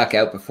had to duck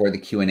out before the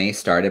Q&A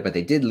started, but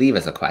they did leave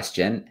us a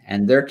question,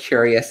 and they're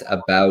curious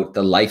about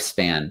the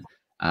lifespan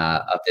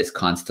of this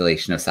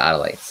constellation of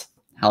satellites.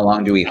 How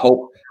long do we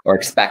hope or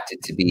expect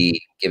it to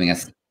be giving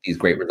us these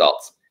great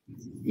results?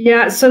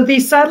 Yeah, so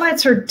these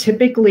satellites are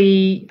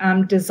typically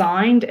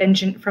designed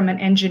from an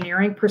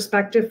engineering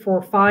perspective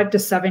for 5 to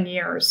 7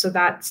 years. So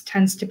that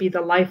tends to be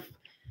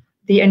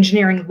the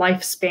engineering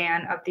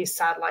lifespan of these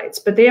satellites.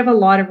 But they have a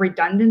lot of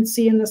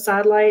redundancy in the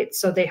satellites.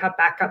 So they have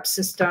backup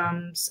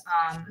systems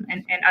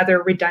and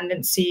other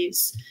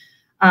redundancies.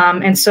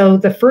 And so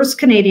the first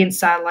Canadian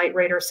satellite,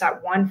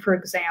 RADARSAT 1, for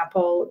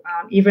example,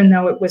 even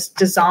though it was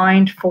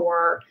designed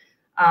for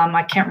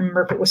I can't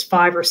remember if it was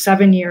 5 or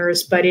 7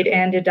 years, but it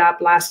ended up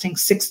lasting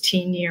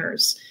 16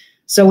 years.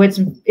 So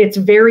it's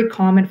very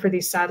common for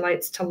these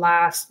satellites to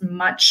last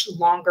much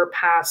longer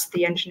past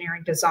the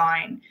engineering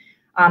design.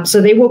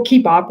 So they will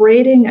keep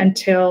operating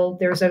until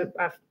there's a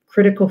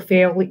critical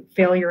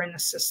failure in the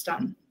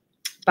system.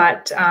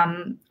 But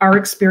our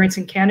experience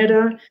in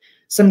Canada,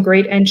 some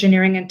great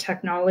engineering and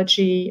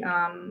technology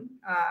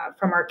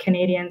from our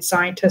Canadian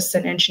scientists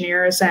and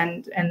engineers,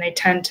 and they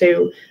tend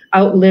to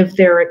outlive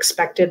their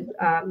expected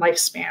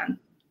lifespan.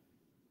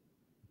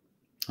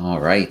 All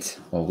right.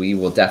 Well, we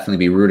will definitely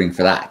be rooting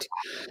for that.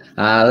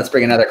 Let's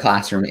bring another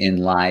classroom in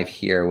live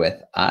here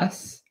with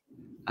us.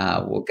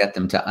 We'll get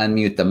them to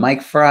unmute the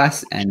mic for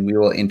us, and we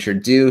will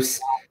introduce,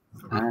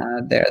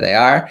 there they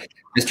are.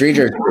 Mr.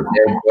 Eager's group,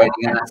 they're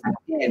joining us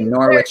in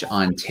Norwich,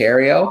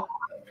 Ontario.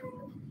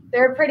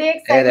 They're pretty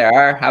excited. There they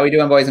are. How are we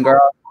doing, boys and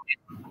girls?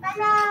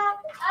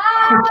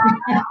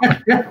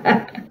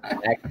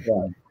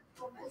 Excellent.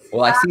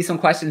 Well, I see some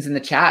questions in the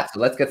chat, so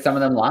let's get some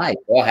of them live.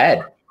 Go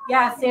ahead.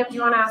 Yeah, Sam, do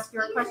you want to ask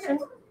your question?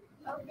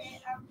 Okay.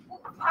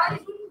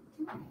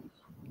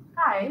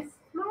 Guys,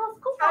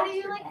 how do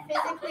you like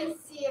physically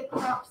see a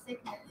crop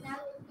sickness?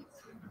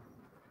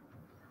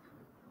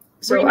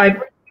 So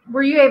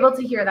were you able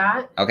to hear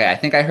that? Okay, I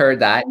think I heard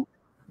that.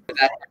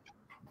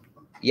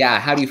 Yeah,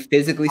 how do you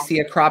physically see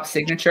a crop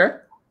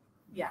signature?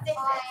 Yeah.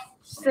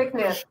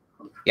 Sickness.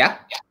 Yeah.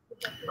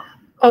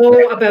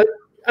 Oh, about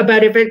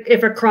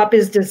if a crop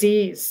is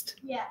diseased.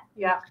 Yeah.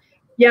 Yeah.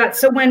 Yeah.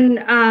 So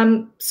when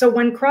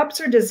crops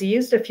are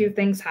diseased, a few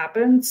things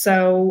happen.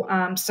 So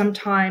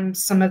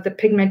sometimes some of the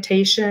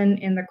pigmentation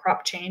in the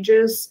crop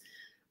changes.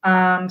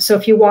 So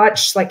if you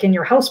watch, like in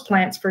your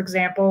houseplants, for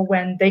example,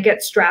 when they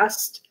get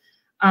stressed,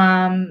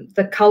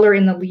 the color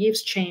in the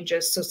leaves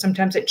changes. So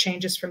sometimes it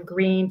changes from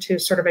green to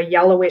sort of a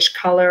yellowish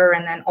color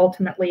and then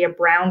ultimately a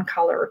brown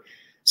color.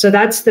 So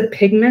that's the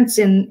pigments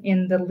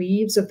in the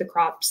leaves of the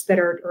crops that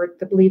are, or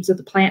the leaves of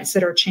the plants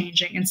that are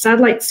changing. And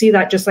satellites see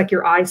that just like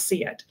your eyes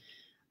see it.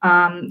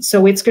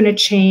 So it's going to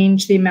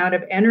change the amount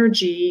of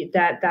energy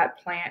that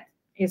plant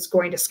is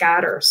going to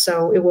scatter.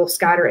 So it will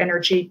scatter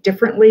energy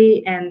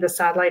differently, and the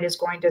satellite is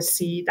going to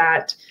see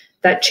that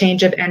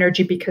change of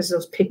energy because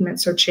those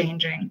pigments are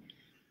changing.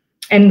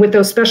 And with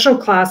those special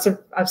class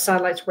of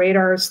satellites,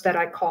 radars that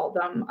I call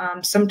them,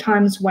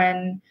 sometimes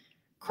when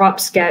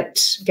crops get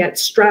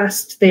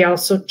stressed, they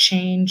also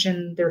change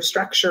in their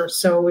structure.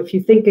 So if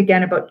you think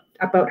again about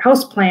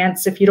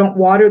houseplants, if you don't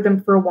water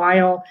them for a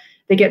while,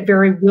 they get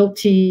very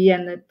wilty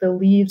and the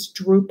leaves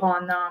droop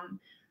on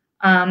them.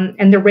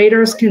 And the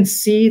radars can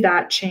see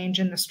that change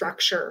in the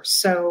structure.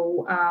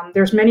 So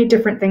there's many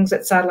different things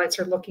that satellites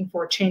are looking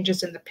for,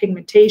 changes in the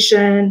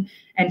pigmentation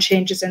and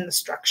changes in the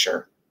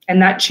structure. And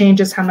that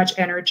changes how much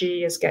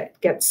energy is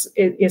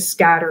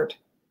scattered.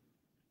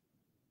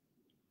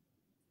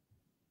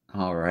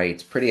 All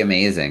right, pretty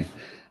amazing.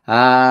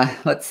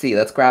 Let's see,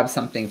 let's grab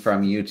something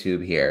from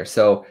YouTube here.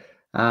 So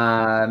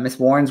Miss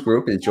Warren's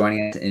group is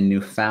joining us in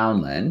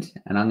Newfoundland,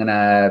 and I'm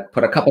gonna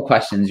put a couple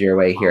questions your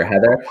way here,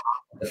 Heather.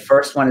 The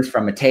first one is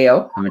from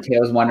Mateo, and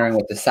Mateo is wondering,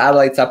 with the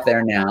satellites up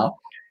there now,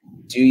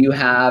 do you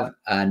have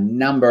a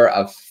number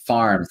of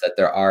farms that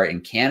there are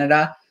in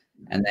Canada?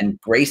 And then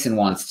Grayson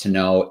wants to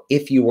know,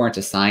 if you weren't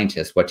a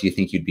scientist, what do you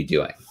think you'd be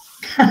doing?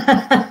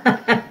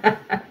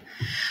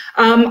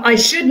 I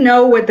should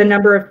know what the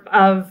number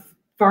of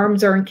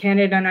farms are in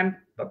Canada, and I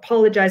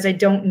apologize, I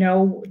don't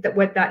know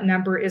what that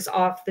number is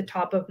off the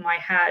top of my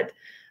head.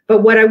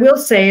 But what I will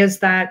say is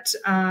that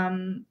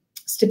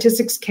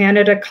Statistics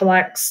Canada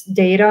collects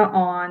data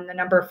on the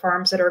number of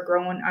farms that are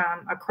grown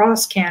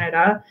across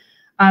Canada.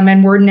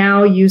 And we're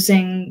now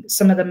using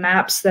some of the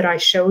maps that I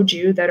showed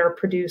you that are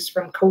produced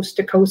from coast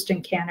to coast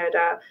in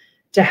Canada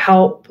to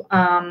help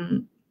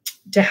augment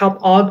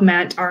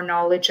our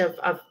knowledge of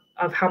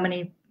how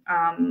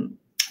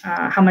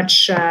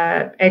much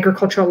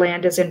agricultural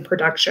land is in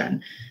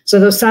production.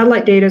 So those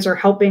satellite data are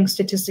helping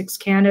Statistics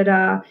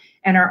Canada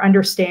and our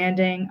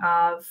understanding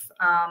of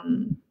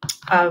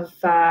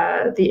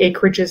the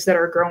acreages that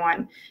are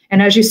growing.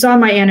 And as you saw in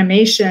my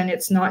animation,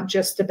 it's not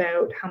just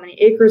about how many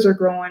acres are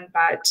growing,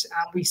 but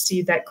we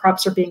see that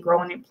crops are being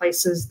grown in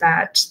places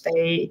that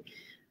they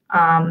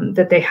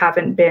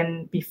haven't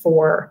been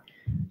before.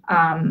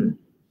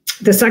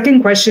 The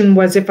second question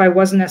was, if I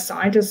wasn't a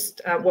scientist,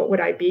 what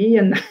would I be?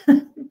 And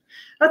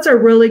that's a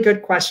really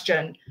good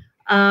question.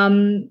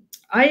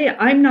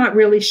 I'm not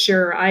really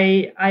sure.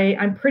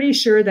 I'm pretty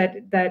sure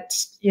that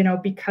you know,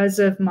 because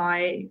of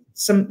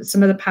some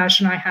of the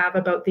passion I have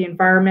about the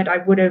environment, I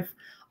would have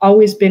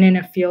always been in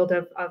a field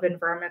of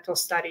environmental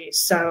studies.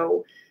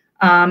 So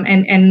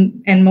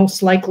and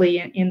most likely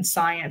in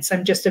science.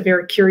 I'm just a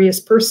very curious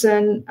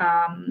person.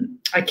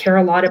 I care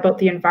a lot about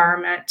the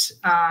environment,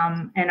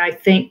 and I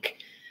think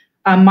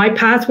my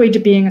pathway to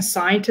being a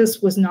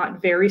scientist was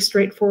not very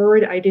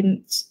straightforward. I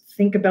didn't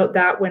think about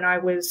that when I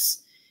was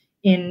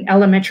in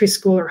elementary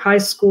school or high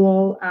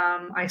school.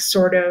 I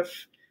sort of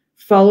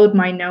followed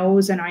my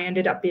nose and I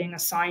ended up being a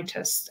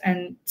scientist.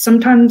 And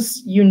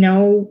sometimes you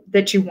know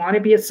that you want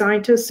to be a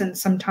scientist, and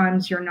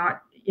sometimes you're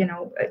not, you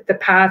know, the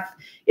path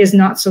is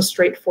not so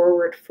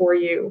straightforward for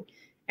you.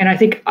 And I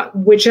think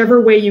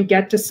whichever way you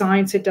get to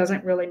science, it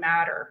doesn't really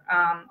matter.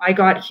 I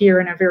got here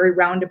in a very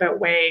roundabout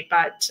way,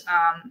 but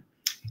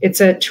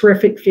it's a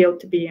terrific field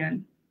to be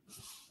in.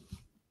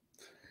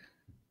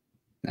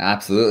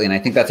 Absolutely. And I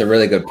think that's a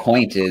really good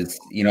point is,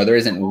 you know, there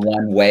isn't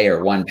one way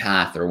or one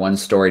path or one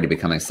story to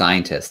becoming a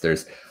scientist.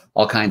 There's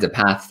all kinds of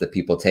paths that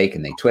people take,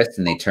 and they twist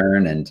and they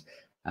turn, and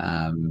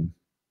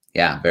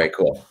yeah, very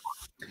cool.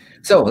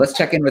 So let's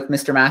check in with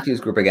Mr.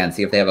 Matthews' group again,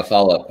 see if they have a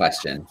follow-up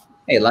question.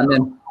 Hey,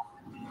 London.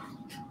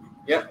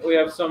 Yep, we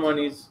have someone.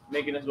 He's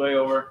making his way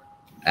over.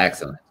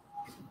 Excellent.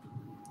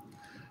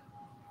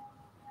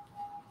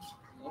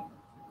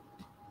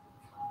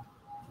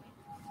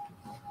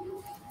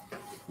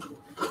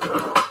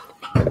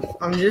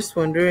 I'm just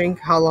wondering,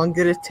 how long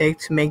did it take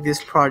to make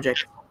this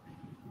project?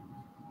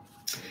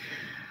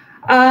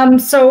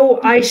 So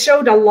I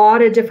showed a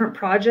lot of different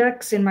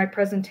projects in my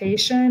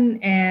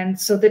presentation, and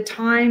so the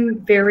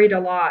time varied a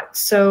lot.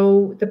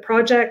 So the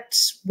project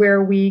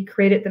where we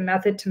created the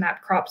method to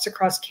map crops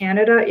across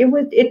Canada,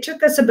 it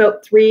took us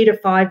about 3 to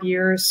 5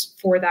 years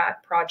for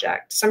that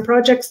project. Some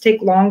projects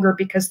take longer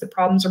because the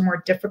problems are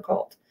more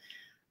difficult.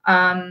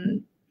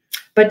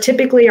 But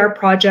typically our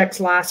projects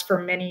last for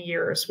many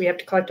years. We have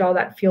to collect all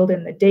that field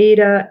in the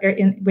data,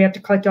 we have to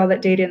collect all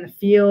that data in the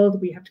field,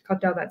 we have to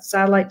collect all that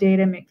satellite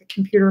data, make the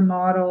computer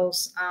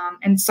models,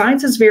 and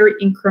science is very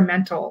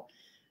incremental.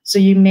 So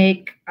you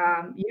make,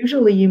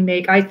 usually you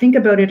make, I think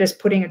about it as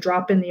putting a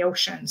drop in the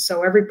ocean.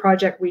 So every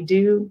project we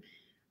do,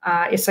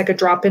 it's like a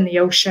drop in the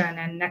ocean,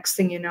 and next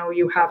thing you know,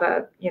 you have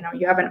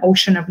an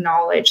ocean of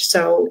knowledge.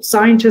 So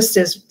science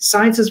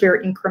is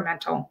very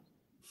incremental.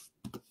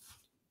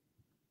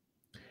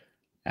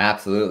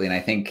 Absolutely. And I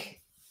think,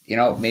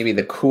 maybe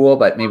the cool,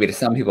 but maybe to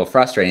some people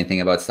frustrating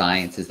thing about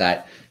science is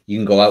that you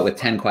can go out with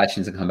 10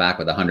 questions and come back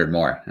with 100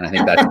 more. And I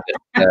think that's just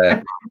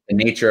the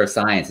nature of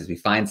science, is we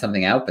find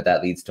something out, but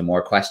that leads to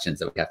more questions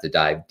that we have to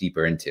dive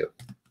deeper into.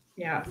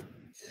 Yeah.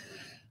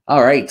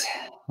 All right.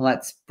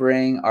 Let's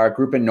bring our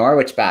group in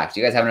Norwich back. Do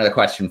you guys have another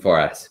question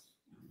for us?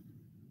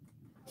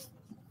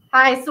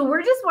 Hi, so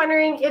we're just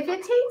wondering, if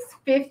it takes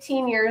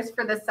 15 years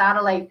for the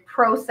satellite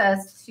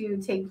process to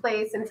take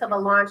place until the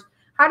launch,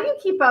 how do you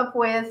keep up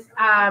with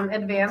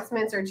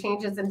advancements or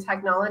changes in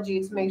technology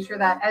to make sure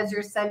that as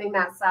you're sending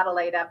that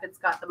satellite up, it's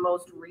got the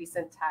most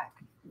recent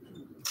tech?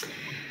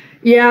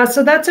 Yeah,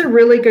 so that's a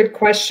really good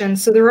question.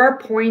 So there are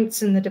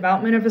points in the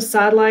development of a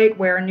satellite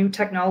where new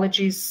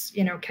technologies,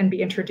 can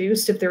be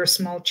introduced if there are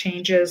small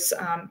changes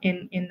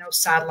in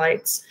those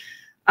satellites.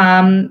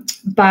 And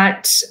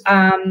there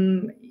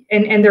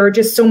are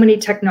just so many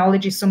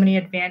technologies, so many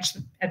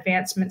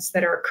advancements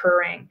that are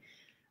occurring.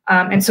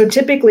 And so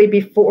typically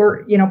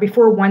before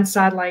one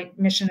satellite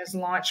mission is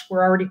launched,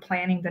 we're already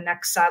planning the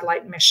next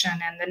satellite mission,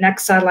 and the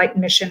next satellite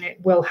mission,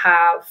 it will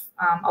have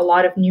a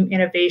lot of new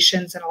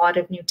innovations and a lot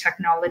of new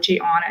technology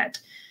on it.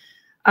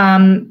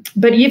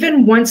 But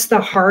even once the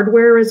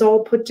hardware is all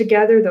put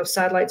together, those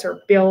satellites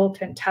are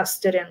built and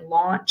tested and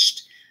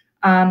launched,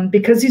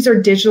 because these are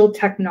digital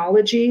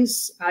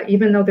technologies,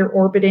 even though they're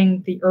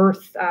orbiting the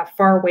Earth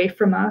far away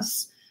from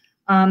us,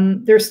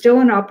 there's still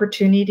an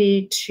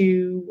opportunity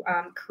to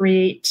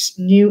create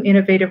new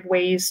innovative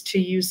ways to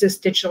use this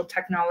digital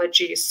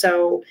technology.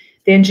 So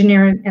the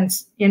engineering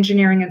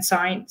and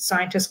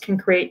scientists can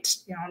create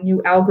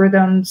new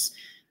algorithms,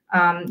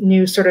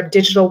 new sort of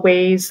digital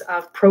ways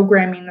of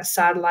programming the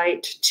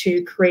satellite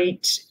to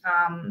create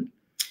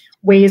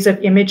ways of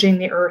imaging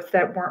the Earth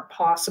that weren't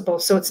possible.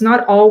 So it's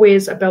not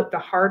always about the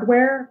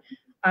hardware.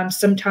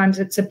 Sometimes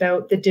it's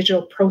about the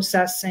digital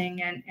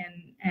processing and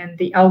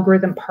the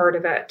algorithm part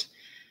of it.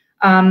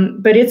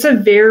 But it's a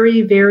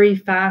very, very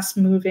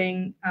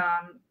fast-moving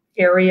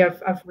area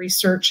of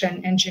research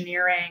and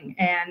engineering,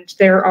 and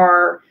there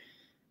are,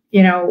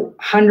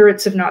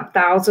 hundreds, if not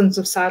thousands,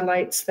 of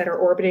satellites that are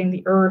orbiting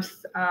the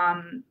Earth,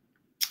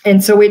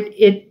 and so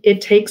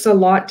it takes a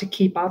lot to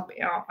keep up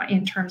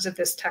in terms of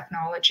this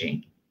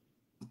technology.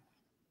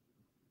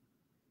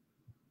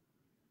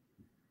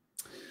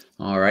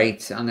 All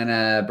right, I'm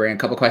gonna bring a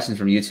couple questions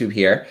from YouTube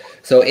here.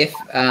 So if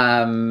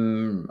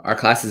our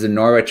classes in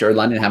Norwich or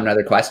London have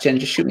another question,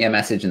 just shoot me a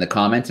message in the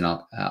comments and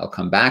I'll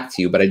come back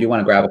to you. But I do want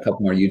to grab a couple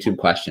more YouTube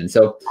questions.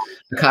 So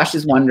Akash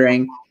is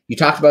wondering, you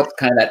talked about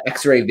kind of that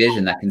X-ray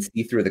vision that can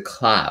see through the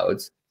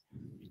clouds.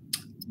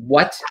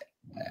 What's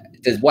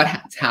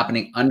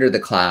happening under the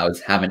clouds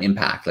have an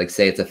impact? Like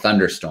say it's a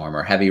thunderstorm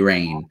or heavy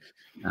rain,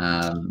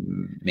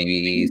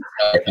 maybe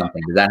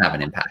something. Does that have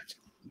an impact?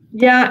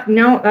 Yeah,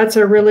 no, that's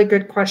a really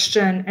good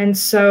question. And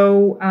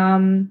so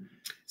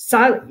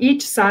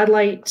each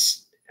satellite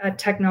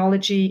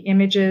technology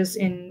images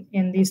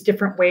in these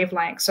different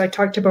wavelengths. So I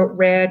talked about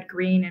red,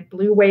 green, and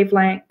blue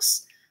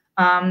wavelengths,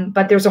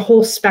 but there's a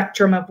whole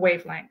spectrum of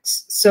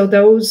wavelengths. So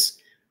those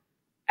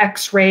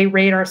X-ray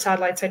radar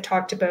satellites I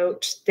talked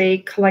about, they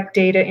collect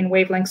data in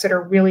wavelengths that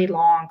are really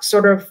long,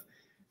 sort of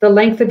the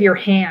length of your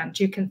hand.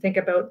 You can think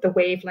about the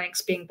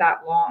wavelengths being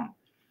that long.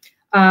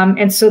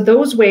 And so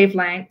those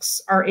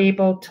wavelengths are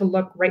able to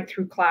look right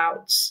through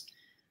clouds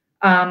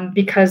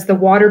because the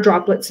water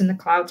droplets in the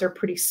clouds are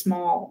pretty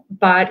small.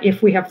 But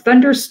if we have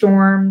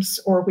thunderstorms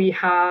or we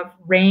have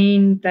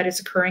rain that is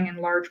occurring in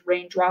large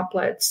rain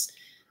droplets,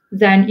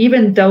 then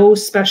even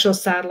those special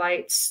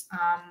satellites,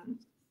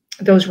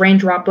 those rain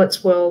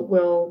droplets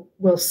will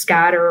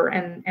scatter,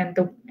 and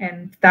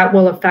that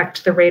will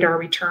affect the radar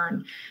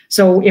return.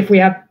 So if we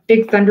have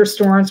big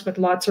thunderstorms with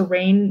lots of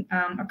rain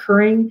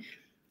occurring,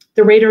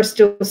 the radar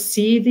still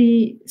see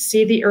the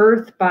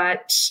Earth,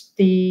 but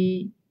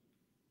the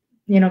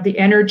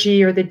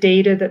energy or the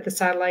data that the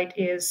satellite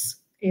is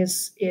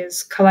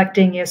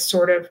collecting is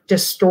sort of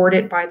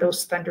distorted by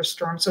those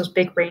thunderstorms, those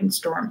big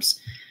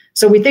rainstorms.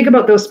 So we think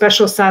about those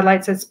special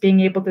satellites as being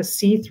able to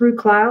see through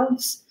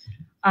clouds,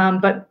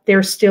 but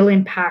they're still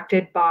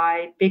impacted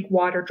by big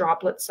water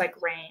droplets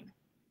like rain.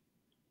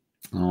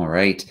 All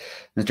right.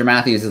 Mr.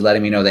 Matthews is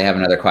letting me know they have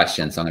another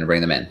question, so I'm going to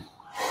bring them in.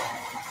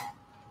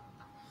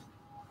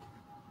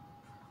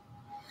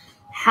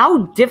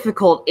 How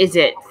difficult is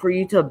it for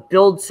you to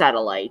build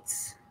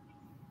satellites?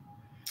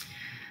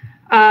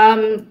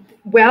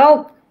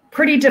 Well,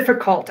 pretty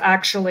difficult,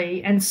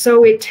 actually. And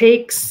so it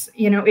takes,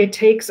 it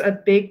takes a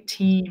big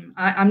team.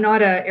 I'm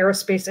not an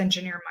aerospace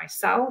engineer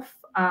myself,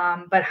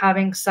 but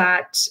having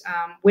sat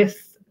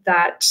with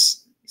that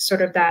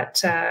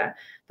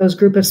those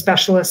group of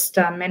specialists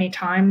many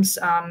times,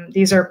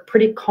 these are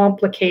pretty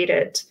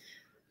complicated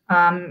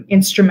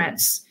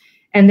instruments.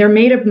 And they're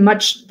made of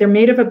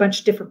a bunch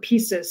of different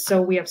pieces.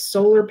 So we have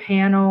solar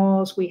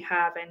panels, we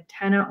have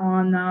antenna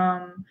on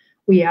them,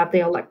 we have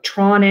the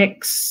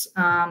electronics.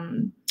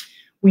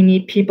 We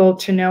need people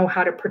to know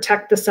how to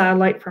protect the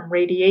satellite from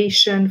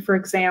radiation, for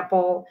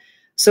example.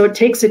 So it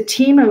takes a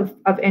team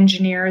of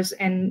engineers,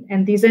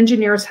 and these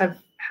engineers have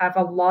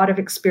a lot of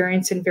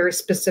experience in very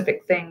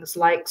specific things,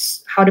 like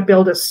how to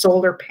build a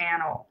solar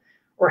panel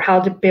or how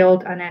to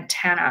build an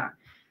antenna.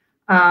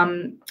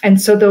 And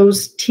so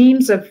those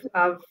teams of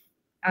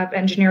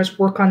engineers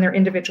work on their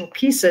individual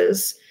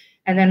pieces.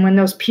 And then when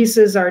those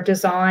pieces are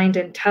designed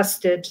and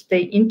tested,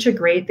 they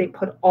integrate, they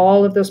put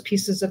all of those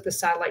pieces of the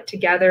satellite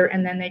together,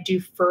 and then they do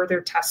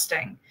further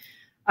testing.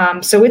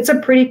 So it's a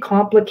pretty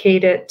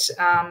complicated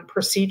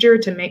procedure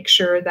to make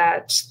sure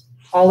that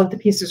all of the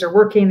pieces are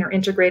working, they're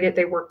integrated,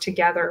 they work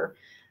together.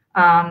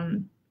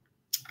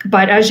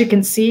 But as you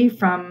can see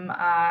from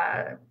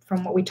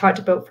what we talked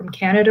about from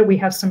Canada, we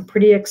have some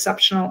pretty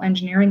exceptional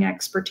engineering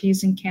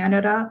expertise in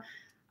Canada.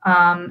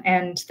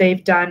 And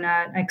they've done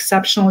an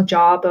exceptional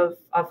job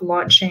of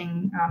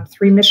launching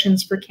 3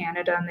 missions for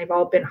Canada, and they've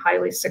all been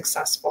highly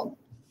successful.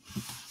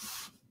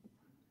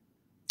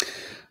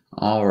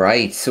 All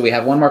right, so we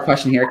have one more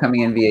question here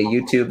coming in via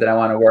YouTube that I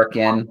want to work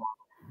in.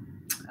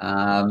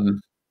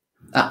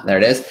 There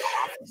it is.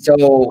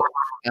 So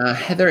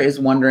Heather is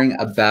wondering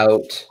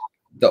about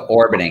the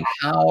orbiting.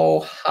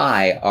 How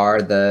high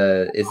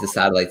is the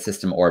satellite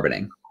system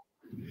orbiting?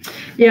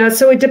 Yeah,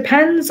 so it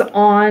depends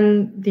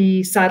on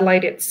the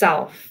satellite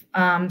itself.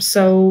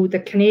 So the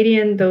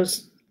Canadian,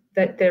 the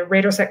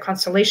RADARSAT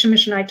Constellation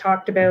Mission I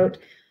talked about,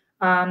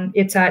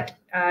 it's at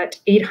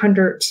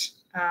 800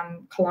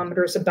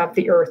 kilometers above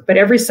the Earth, but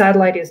every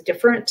satellite is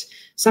different.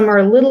 Some are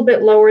a little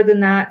bit lower than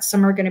that.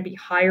 Some are going to be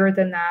higher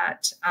than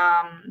that.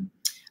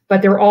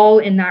 But they're all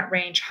in that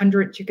range.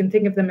 You can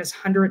think of them as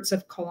hundreds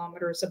of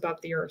kilometers above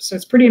the Earth. So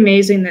it's pretty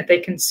amazing that they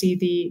can see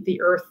the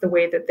Earth the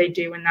way that they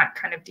do in that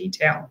kind of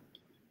detail.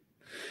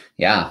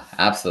 Yeah,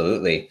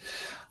 absolutely.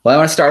 Well, I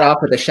want to start off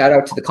with a shout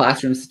out to the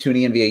classrooms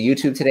tuning in via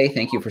YouTube today.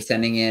 Thank you for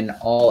sending in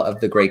all of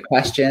the great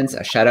questions.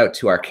 A shout out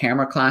to our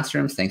camera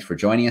classrooms. Thanks for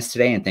joining us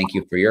today, and thank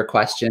you for your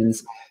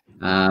questions.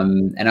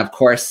 And of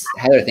course,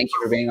 Heather, thank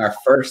you for being our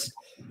first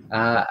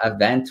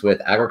event with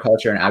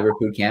Agriculture and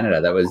Agri-Food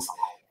Canada. That was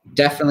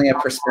definitely a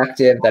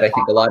perspective that I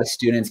think a lot of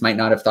students might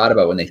not have thought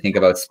about when they think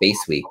about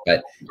Space Week,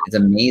 but it's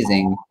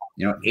amazing,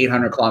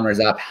 800 kilometers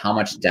up, how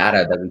much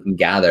data that we can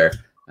gather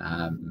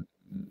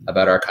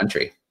about our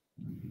country.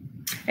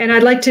 And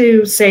I'd like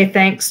to say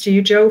thanks to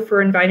you, Joe,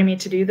 for inviting me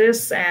to do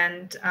this.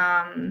 And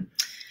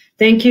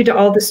thank you to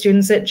all the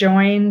students that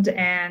joined,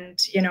 and,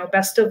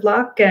 best of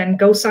luck, and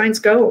go science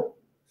go.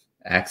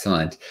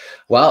 Excellent.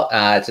 Well,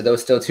 to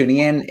those still tuning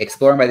in,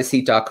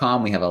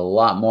 exploringbytheseat.com, we have a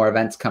lot more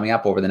events coming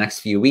up over the next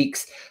few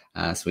weeks.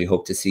 So we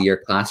hope to see your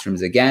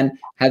classrooms again.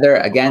 Heather,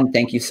 again,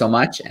 thank you so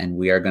much. And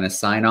we are going to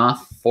sign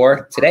off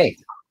for today.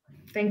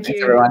 Thanks,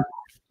 everyone.